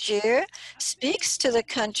of Nigeria speaks to the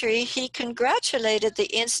country, he congratulated the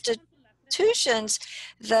institutions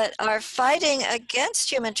that are fighting against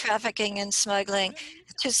human trafficking and smuggling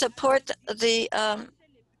to support the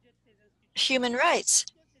human rights,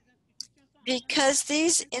 because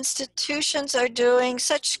these institutions are doing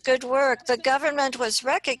such good work. The government was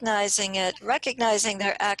recognizing it, recognizing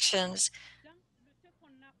their actions.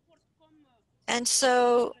 And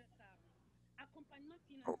so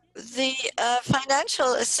the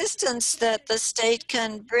financial assistance that the state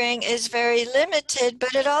can bring is very limited,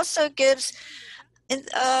 but it also gives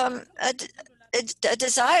a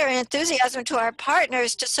desire and enthusiasm to our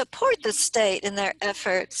partners to support the state in their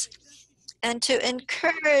efforts and to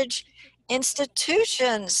encourage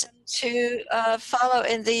institutions to follow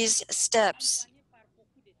in these steps.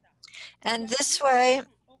 And this way,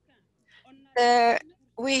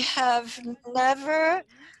 we have never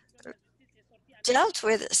dealt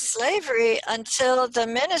with slavery until the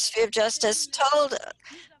Ministry of Justice told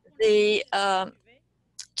the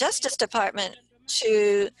Justice Department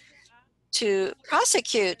to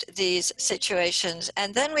prosecute these situations.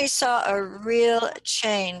 And then we saw a real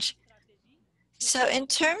change. So in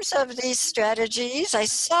terms of these strategies, I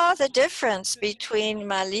saw the difference between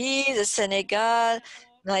Mali, the Senegal,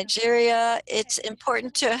 Nigeria. It's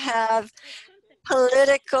important to have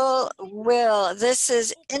political will. This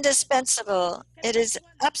is indispensable. It is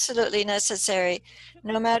absolutely necessary.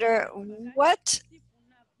 No matter what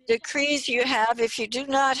decrees you have, if you do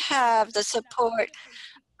not have the support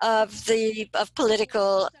of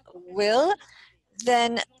political will,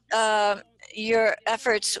 then your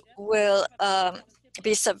efforts will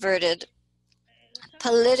be subverted.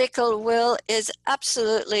 Political will is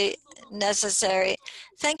absolutely necessary.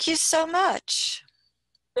 Thank you so much.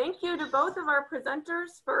 Thank you to both of our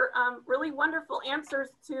presenters for really wonderful answers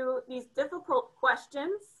to these difficult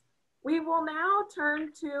questions. We will now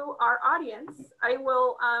turn to our audience. I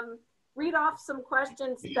will read off some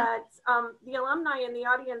questions that the alumni in the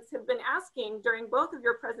audience have been asking during both of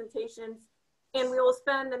your presentations, and we will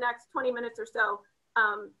spend the next 20 minutes or so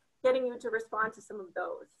getting you to respond to some of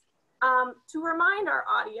those. To remind our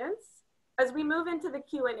audience, as we move into the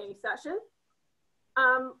Q&A session,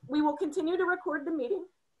 we will continue to record the meeting.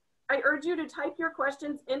 I urge you to type your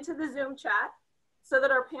questions into the Zoom chat so that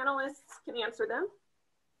our panelists can answer them.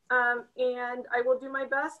 And I will do my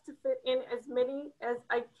best to fit in as many as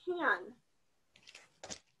I can.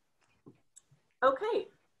 Okay,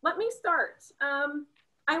 let me start.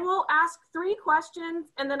 I will ask 3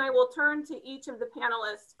 questions, and then I will turn to each of the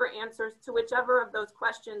panelists for answers to whichever of those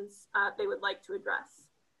questions they would like to address.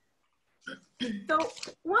 So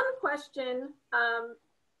one question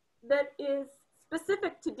that is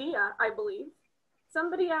specific to DIA, I believe,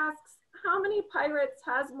 somebody asks, how many pirates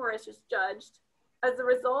has Mauritius judged as a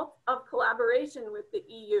result of collaboration with the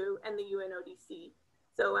EU and the UNODC?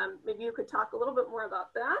 So maybe you could talk a little bit more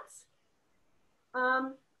about that.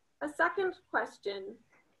 A second question,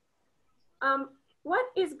 what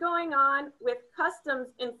is going on with customs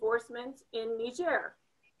enforcement in Niger?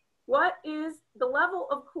 What is the level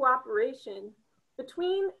of cooperation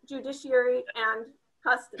between judiciary and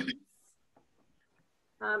customs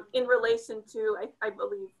in relation to, I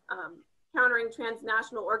believe, countering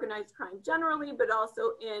transnational organized crime generally, but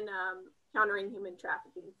also in countering human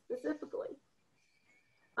trafficking specifically?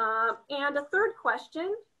 And a third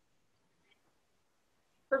question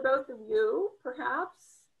for both of you,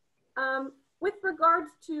 perhaps, with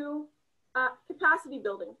regards to capacity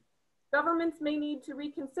building. Governments may need to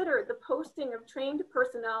reconsider the posting of trained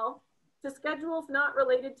personnel to schedules not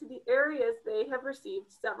related to the areas they have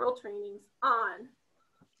received several trainings on.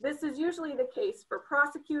 This is usually the case for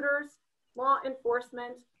prosecutors, law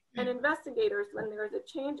enforcement, and investigators when there is a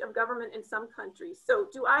change of government in some countries. So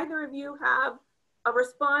do either of you have a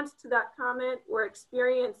response to that comment or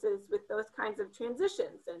experiences with those kinds of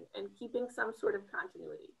transitions and keeping some sort of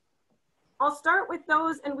continuity? I'll start with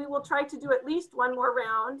those, and we will try to do at least one more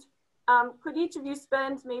round. Could each of you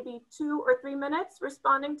spend maybe 2 or 3 minutes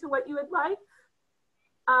responding to what you would like?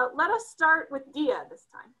 Let us start with Dia this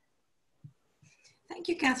time. Thank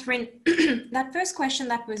you, Catherine. That first question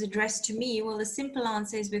that was addressed to me, well, the simple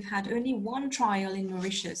answer is we've had only one trial in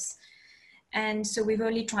Mauritius. And so we've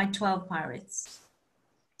only tried 12 pirates.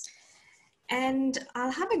 And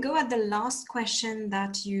I'll have a go at the last question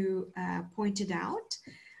that you pointed out.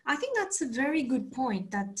 I think that's a very good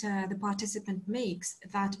point that the participant makes,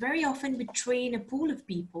 that very often we train a pool of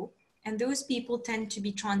people and those people tend to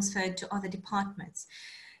be transferred to other departments.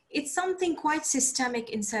 It's something quite systemic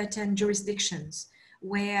in certain jurisdictions,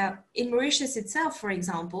 where in Mauritius itself, for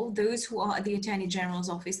example, those who are at the Attorney General's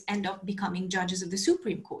office end up becoming judges of the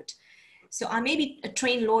Supreme Court. So I may be a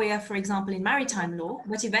trained lawyer, for example, in maritime law,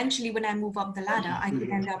 but eventually when I move up the ladder, I could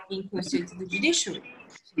end up being posted to the judiciary.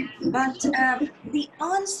 But the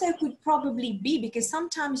answer could probably be, because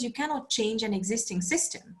sometimes you cannot change an existing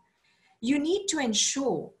system, you need to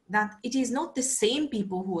ensure that it is not the same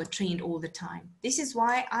people who are trained all the time. This is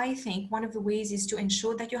why I think one of the ways is to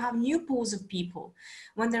ensure that you have new pools of people.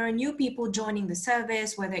 When there are new people joining the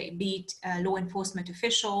service, whether it be law enforcement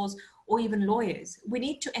officials or even lawyers, we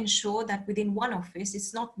need to ensure that within one office,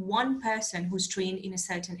 it's not one person who's trained in a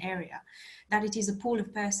certain area, that it is a pool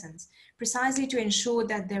of persons, precisely to ensure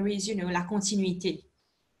that there is, la continuité.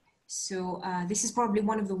 So this is probably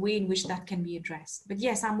one of the ways in which that can be addressed. But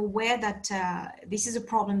yes, I'm aware that this is a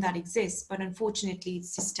problem that exists, but unfortunately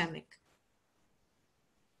it's systemic.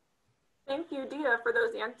 Thank you, Dia, for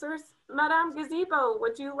those answers. Madame Gazebo,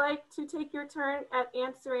 would you like to take your turn at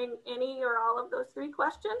answering any or all of those 3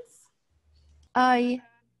 questions? I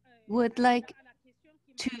would like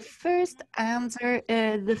to first answer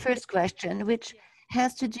the first question, which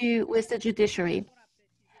has to do with the judiciary.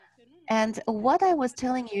 And what I was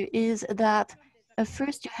telling you is that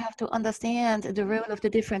first you have to understand the role of the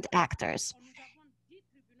different actors.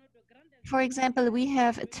 For example, we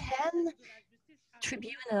have 10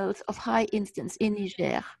 tribunals of high instance in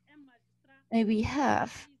Niger. And we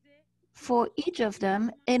have, for each of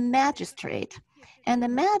them, a magistrate. And the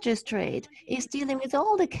magistrate is dealing with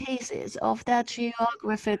all the cases of that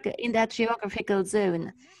geographical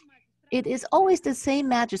zone. It is always the same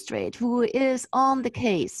magistrate who is on the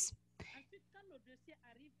case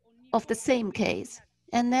of the same case.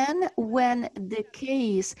 And then when the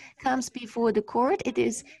case comes before the court, it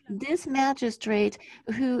is this magistrate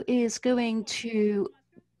who is going to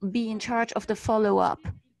be in charge of the follow-up.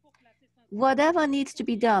 Whatever needs to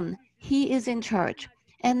be done, he is in charge.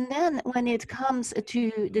 And then when it comes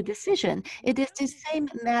to the decision, it is the same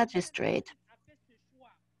magistrate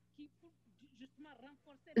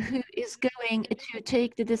who is going to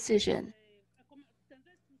take the decision.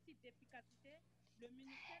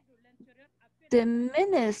 The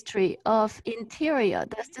Ministry of Interior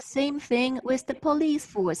does the same thing with the police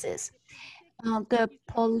forces. The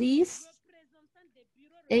police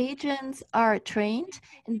agents are trained,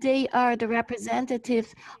 and they are the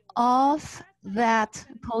representatives of that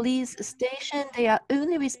police station. They are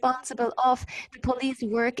only responsible of the police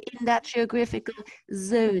work in that geographical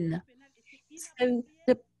zone. So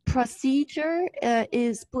the procedure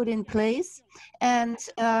is put in place, and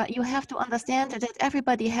you have to understand that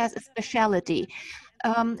everybody has a specialty.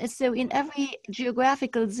 So in every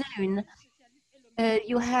geographical zone,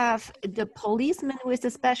 you have the policeman who is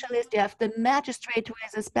a specialist, you have the magistrate who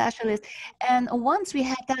is a specialist. And once we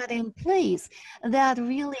had that in place, that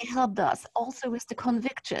really helped us also with the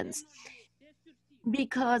convictions.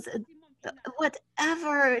 Because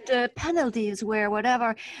whatever the penalties were,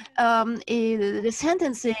 whatever the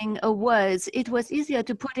sentencing was, it was easier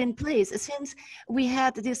to put in place since we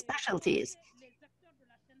had these specialties.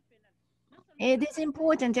 It is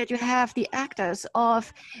important that you have the actors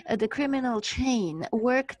of the criminal chain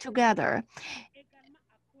work together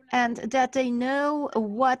and that they know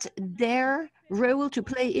what their role to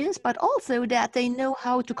play is, but also that they know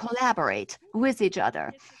how to collaborate with each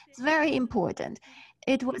other. It's very important.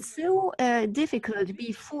 It was so difficult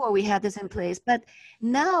before we had this in place, but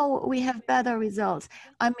now we have better results.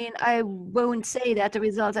 I mean, I won't say that the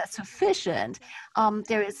results are sufficient.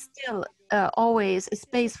 There is still always a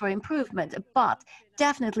space for improvement, but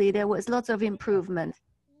definitely there was lots of improvement.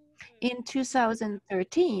 In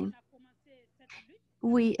 2013,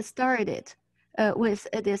 we started with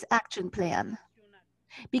this action plan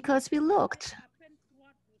because we looked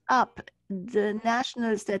up the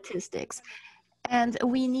national statistics. And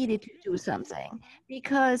we needed to do something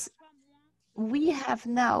because we have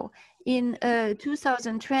now in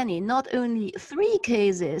 2020, not only 3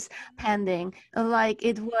 cases pending like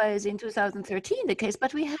it was in 2013 the case,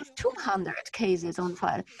 but we have 200 cases on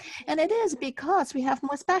file. And it is because we have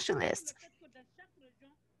more specialists.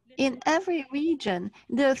 In every region,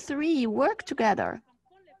 the 3 work together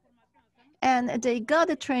and they got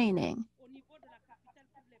the training.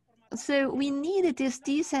 So we needed this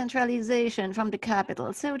decentralization from the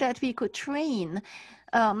capital so that we could train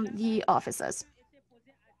the officers.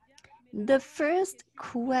 The first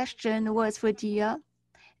question was for Dia,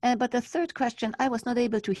 but the third question, I was not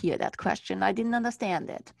able to hear that question. I didn't understand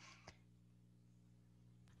it.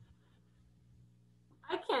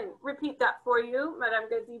 I can repeat that for you, Madame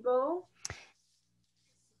Gazebo.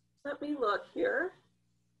 Let me look here.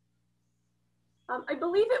 I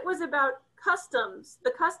believe it was about customs,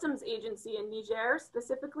 the customs agency in Niger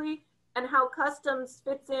specifically, and how customs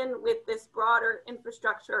fits in with this broader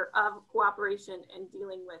infrastructure of cooperation and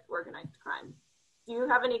dealing with organized crime. Do you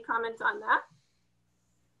have any comments on that?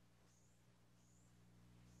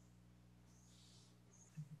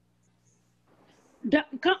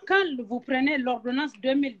 Quand vous prenez l'ordonnance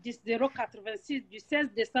 2010-086 du 16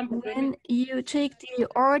 décembre 2000, when you take the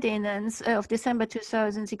ordinance of December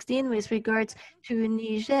 2016 with regards to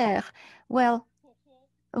Niger, well,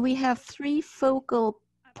 we have 3 focal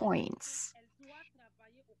points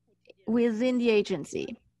within the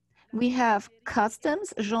agency. We have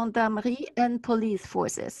customs, gendarmerie, and police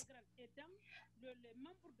forces.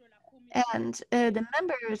 And the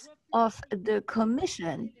members of the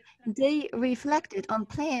commission, they reflected on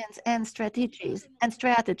plans and strategies.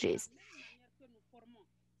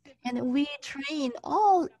 And we train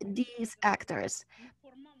all these actors,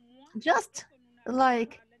 just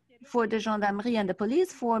like for the gendarmerie and the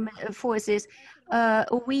police forces,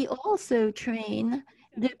 we also train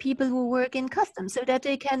the people who work in customs so that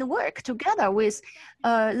they can work together with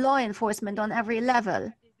law enforcement on every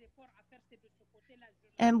level.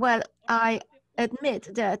 And well, I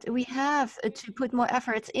admit that we have to put more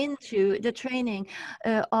efforts into the training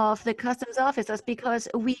of the customs officers because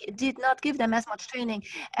we did not give them as much training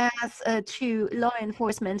as to law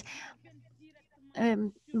enforcement.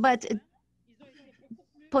 But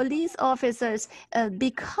police officers,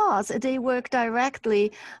 because they work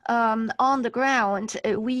directly on the ground,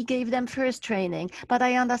 we gave them first training. But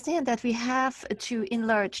I understand that we have to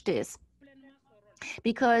enlarge this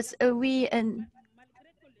because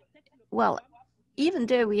well, even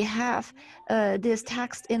though we have this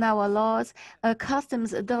text in our laws,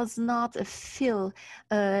 customs does not fill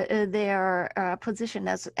their position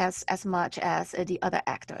as much as the other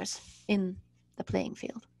actors in the playing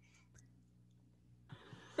field.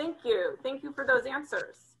 Thank you. Thank you for those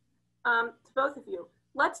answers to both of you.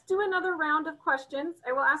 Let's do another round of questions.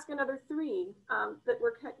 I will ask another 3 that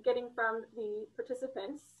we're getting from the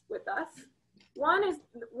participants with us. One is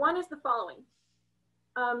the following.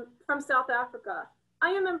 From South Africa. I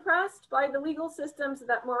am impressed by the legal systems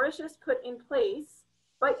that Mauritius put in place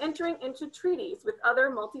by entering into treaties with other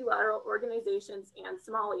multilateral organizations and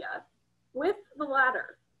Somalia. With the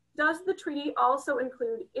latter, does the treaty also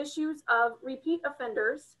include issues of repeat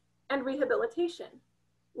offenders and rehabilitation?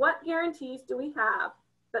 What guarantees do we have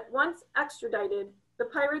that once extradited, the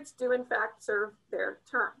pirates do in fact serve their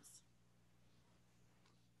terms?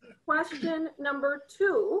 Question number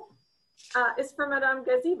 2 is for Madame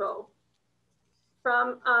Gazebo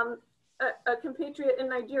from a compatriot in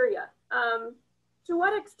Nigeria. To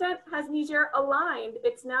what extent has Niger aligned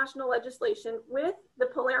its national legislation with the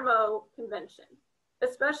Palermo Convention,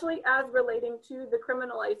 especially as relating to the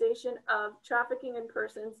criminalization of trafficking in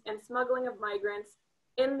persons and smuggling of migrants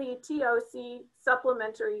in the TOC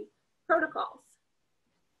supplementary protocols?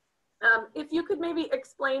 If you could maybe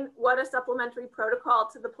explain what a supplementary protocol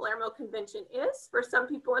to the Palermo Convention is for some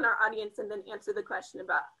people in our audience, and then answer the question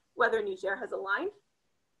about whether Niger has aligned,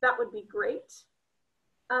 that would be great.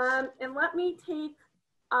 And let me take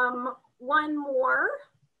one more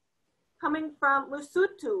coming from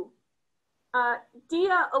Lesotho.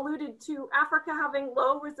 Dia alluded to Africa having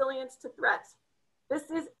low resilience to threats. This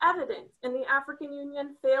is evident in the African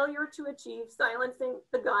Union failure to achieve silencing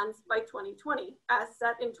the guns by 2020, as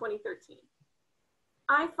set in 2013.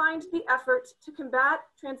 I find the effort to combat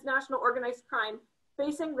transnational organized crime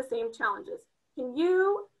facing the same challenges. Can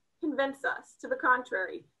you convince us to the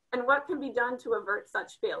contrary, and what can be done to avert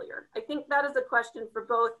such failure? I think that is a question for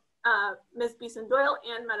both Ms. Beeson-Doyle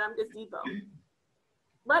and Madame Gazebo.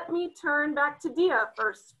 Let me turn back to Dia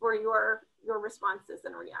first for your responses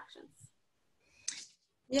and reactions.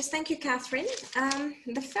 Yes, thank you, Catherine.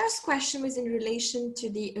 The first question was in relation to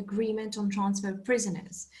the agreement on transfer of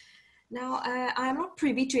prisoners. Now, I am not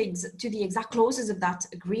privy to the exact clauses of that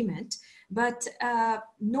agreement, but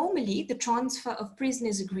normally the transfer of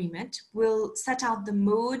prisoners agreement will set out the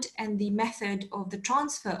mode and the method of the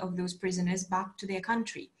transfer of those prisoners back to their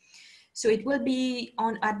country. So it will be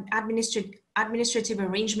on administrative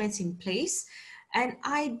arrangements in place. And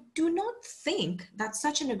I do not think that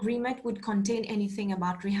such an agreement would contain anything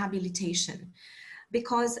about rehabilitation,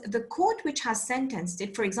 because the court which has sentenced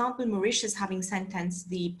it, for example, Mauritius having sentenced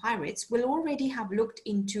the pirates, will already have looked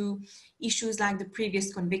into issues like the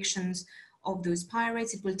previous convictions of those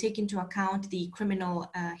pirates. It will take into account the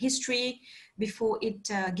criminal history before it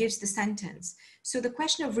gives the sentence. So the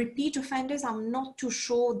question of repeat offenders, I'm not too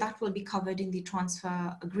sure that will be covered in the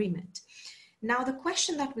transfer agreement. Now, the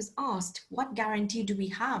question that was asked, what guarantee do we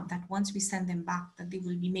have that once we send them back, that they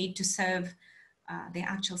will be made to serve their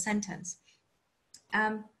actual sentence?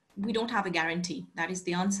 We don't have a guarantee. That is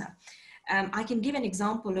the answer. I can give an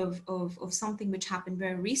example of something which happened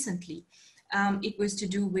very recently. It was to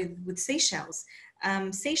do with Seychelles.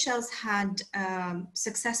 Seychelles had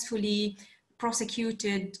successfully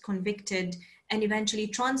prosecuted, convicted, and eventually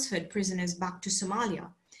transferred prisoners back to Somalia.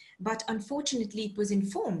 But unfortunately, it was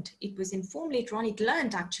informed later on, it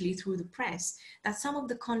learned actually through the press that some of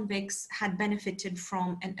the convicts had benefited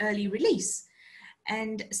from an early release.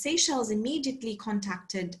 And Seychelles immediately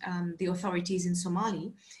contacted the authorities in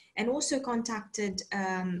Somali, and also contacted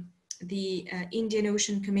the Indian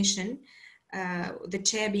Ocean Commission, the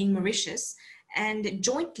chair being Mauritius, and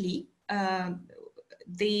jointly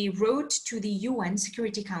they wrote to the UN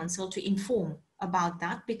Security Council to inform about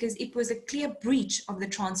that, because it was a clear breach of the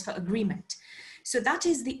transfer agreement. So that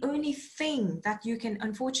is the only thing that you can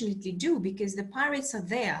unfortunately do, because the pirates are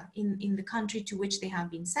there in the country to which they have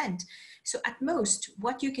been sent. So at most,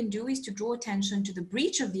 what you can do is to draw attention to the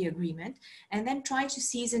breach of the agreement, and then try to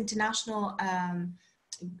seize international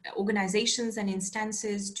organizations and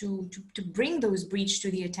instances to bring those breaches to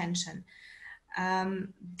the attention.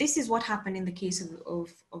 This is what happened in the case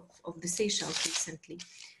of the Seychelles recently.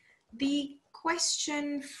 The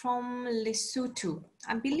question from Lesotho,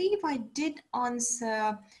 I believe I did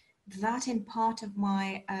answer that in part of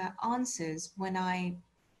my answers when I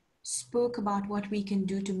spoke about what we can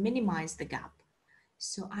do to minimize the gap.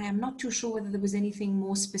 So I am not too sure whether there was anything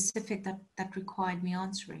more specific that required me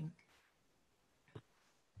answering.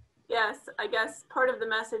 Yes, I guess part of the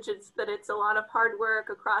message is that it's a lot of hard work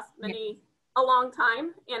across a long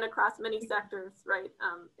time and across many sectors, right?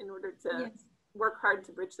 In order to work hard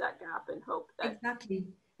to bridge that gap and hope that the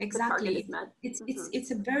target is met.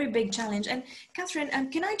 It's a very big challenge. And Catherine,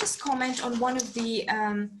 can I just comment on one of the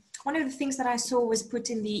things that I saw was put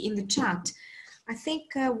in the chat? I think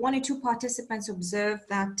one or two participants observed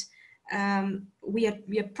that we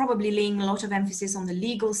are probably laying a lot of emphasis on the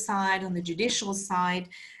legal side, on the judicial side,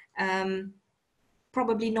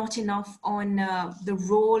 probably not enough on the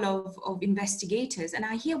role of investigators. And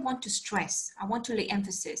I here want to lay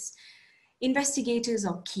emphasis. Investigators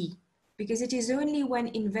are key, because it is only when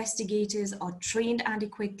investigators are trained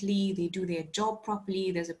adequately, they do their job properly,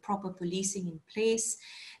 there's a proper policing in place.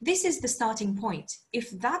 This is the starting point. If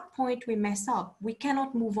that point we mess up, we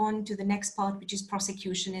cannot move on to the next part, which is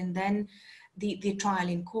prosecution and then the trial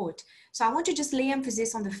in court. So I want to just lay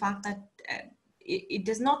emphasis on the fact that it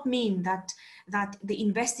does not mean that the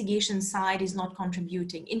investigation side is not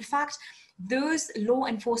contributing. In fact, those law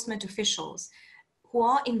enforcement officials who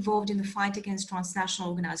are involved in the fight against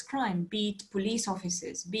transnational organized crime, be it police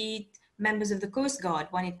officers, be it members of the Coast Guard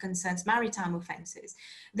when it concerns maritime offenses,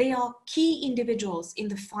 they are key individuals in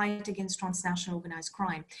the fight against transnational organized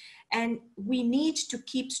crime. And we need to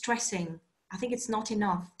keep stressing, I think it's not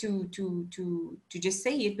enough to just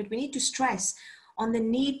say it, but we need to stress on the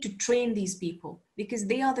need to train these people, because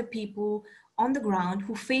they are the people on the ground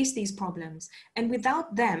who face these problems. And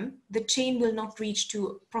without them, the chain will not reach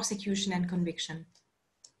to prosecution and conviction.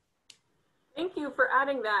 Thank you for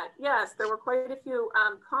adding that. Yes, there were quite a few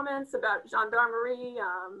comments about gendarmerie,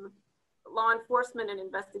 law enforcement, and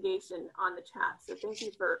investigation on the chat. So thank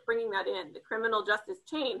you for bringing that in. The criminal justice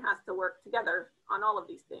chain has to work together on all of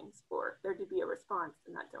these things for there to be a response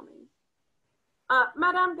in that domain.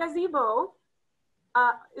 Madame Gazebo,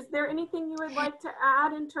 is there anything you would like to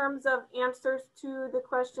add in terms of answers to the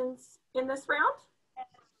questions in this round?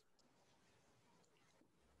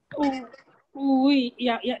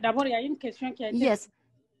 Yes.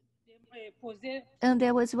 And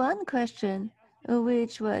there was one question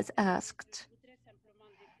which was asked.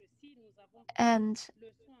 And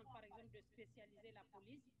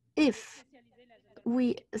if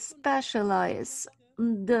we specialize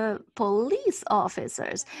the police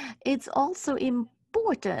officers, it's also important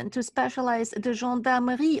important to specialize the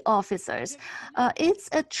gendarmerie officers. It's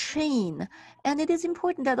a chain, and it is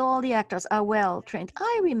important that all the actors are well trained.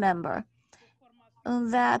 I remember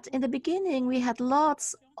that in the beginning we had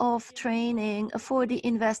lots of training for the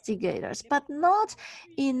investigators, but not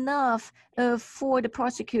enough for the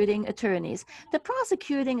prosecuting attorneys. The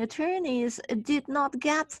prosecuting attorneys did not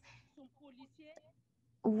get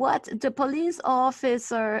what the police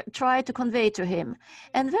officer tried to convey to him.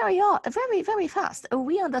 And very fast,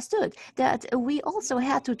 we understood that we also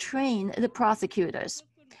had to train the prosecutors.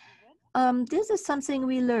 This is something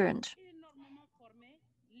we learned.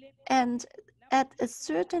 And at a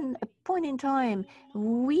certain point in time,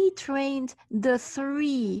 we trained the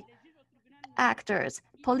three actors: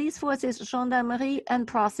 police forces, gendarmerie, and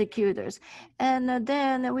prosecutors. And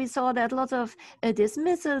then we saw that lots of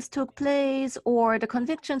dismissals took place, or the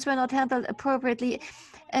convictions were not handled appropriately.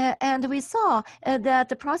 And we saw that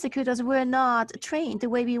the prosecutors were not trained the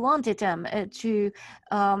way we wanted them to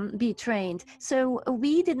be trained. So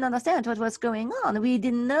we didn't understand what was going on. We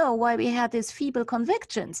didn't know why we had these feeble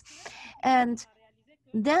convictions. And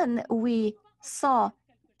then we saw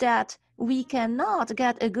that we cannot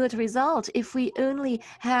get a good result if we only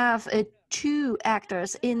have two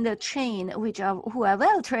actors in the chain who are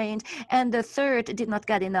well trained, and the third did not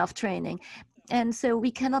get enough training. And so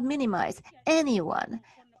we cannot minimize anyone.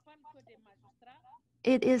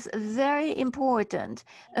 It is very important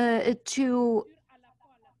to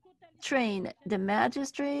train the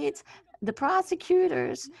magistrates, the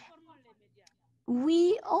prosecutors.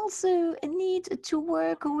 We also need to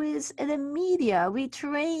work with the media. We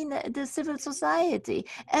train the civil society,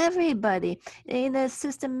 everybody, in a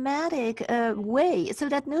systematic way so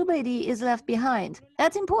that nobody is left behind.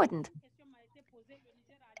 That's important.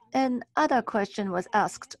 Another question was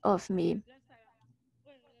asked of me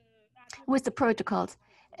with the protocols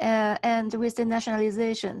and with the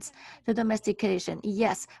nationalizations, the domestication.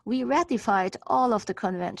 Yes, we ratified all of the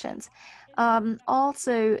conventions.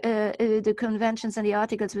 Also, the conventions and the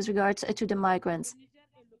articles with regards to the migrants.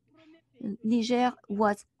 Niger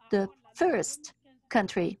was the first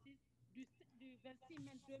country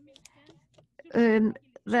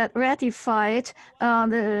that ratified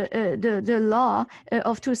the law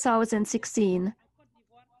of 2016.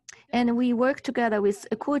 And we work together with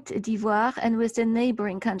Côte d'Ivoire and with the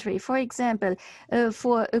neighboring country. For example,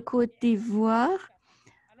 for Côte d'Ivoire,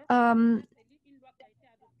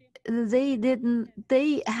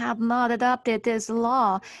 they have not adopted this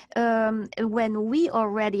law when we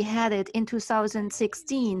already had it in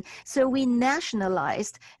 2016. So we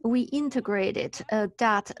nationalized, we integrated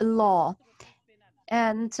that law.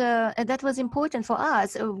 And that was important for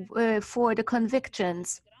us for the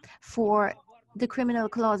convictions, for the criminal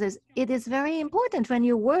clauses. It is very important when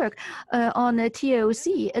you work on a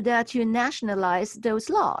TOC that you nationalize those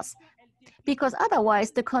laws, because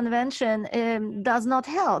otherwise the convention does not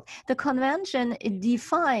help. The convention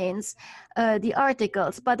defines the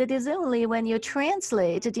articles, but it is only when you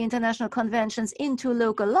translate the international conventions into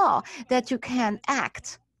local law that you can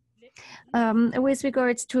act. With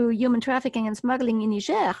regards to human trafficking and smuggling in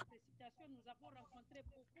Niger,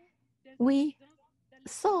 we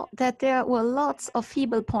saw that there were lots of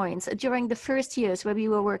feeble points during the first years where we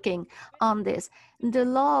were working on this. The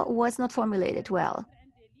law was not formulated well.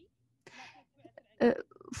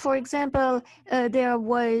 For example, there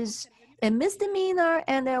was a misdemeanor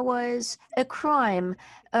and there was a crime,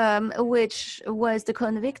 which was the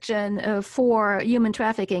conviction for human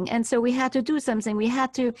trafficking. And so we had to do something. We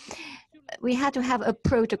had to have a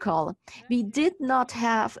protocol. We did not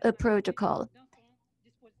have a protocol.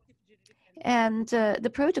 And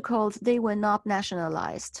the protocols, they were not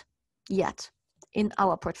nationalized yet in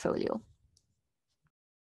our portfolio.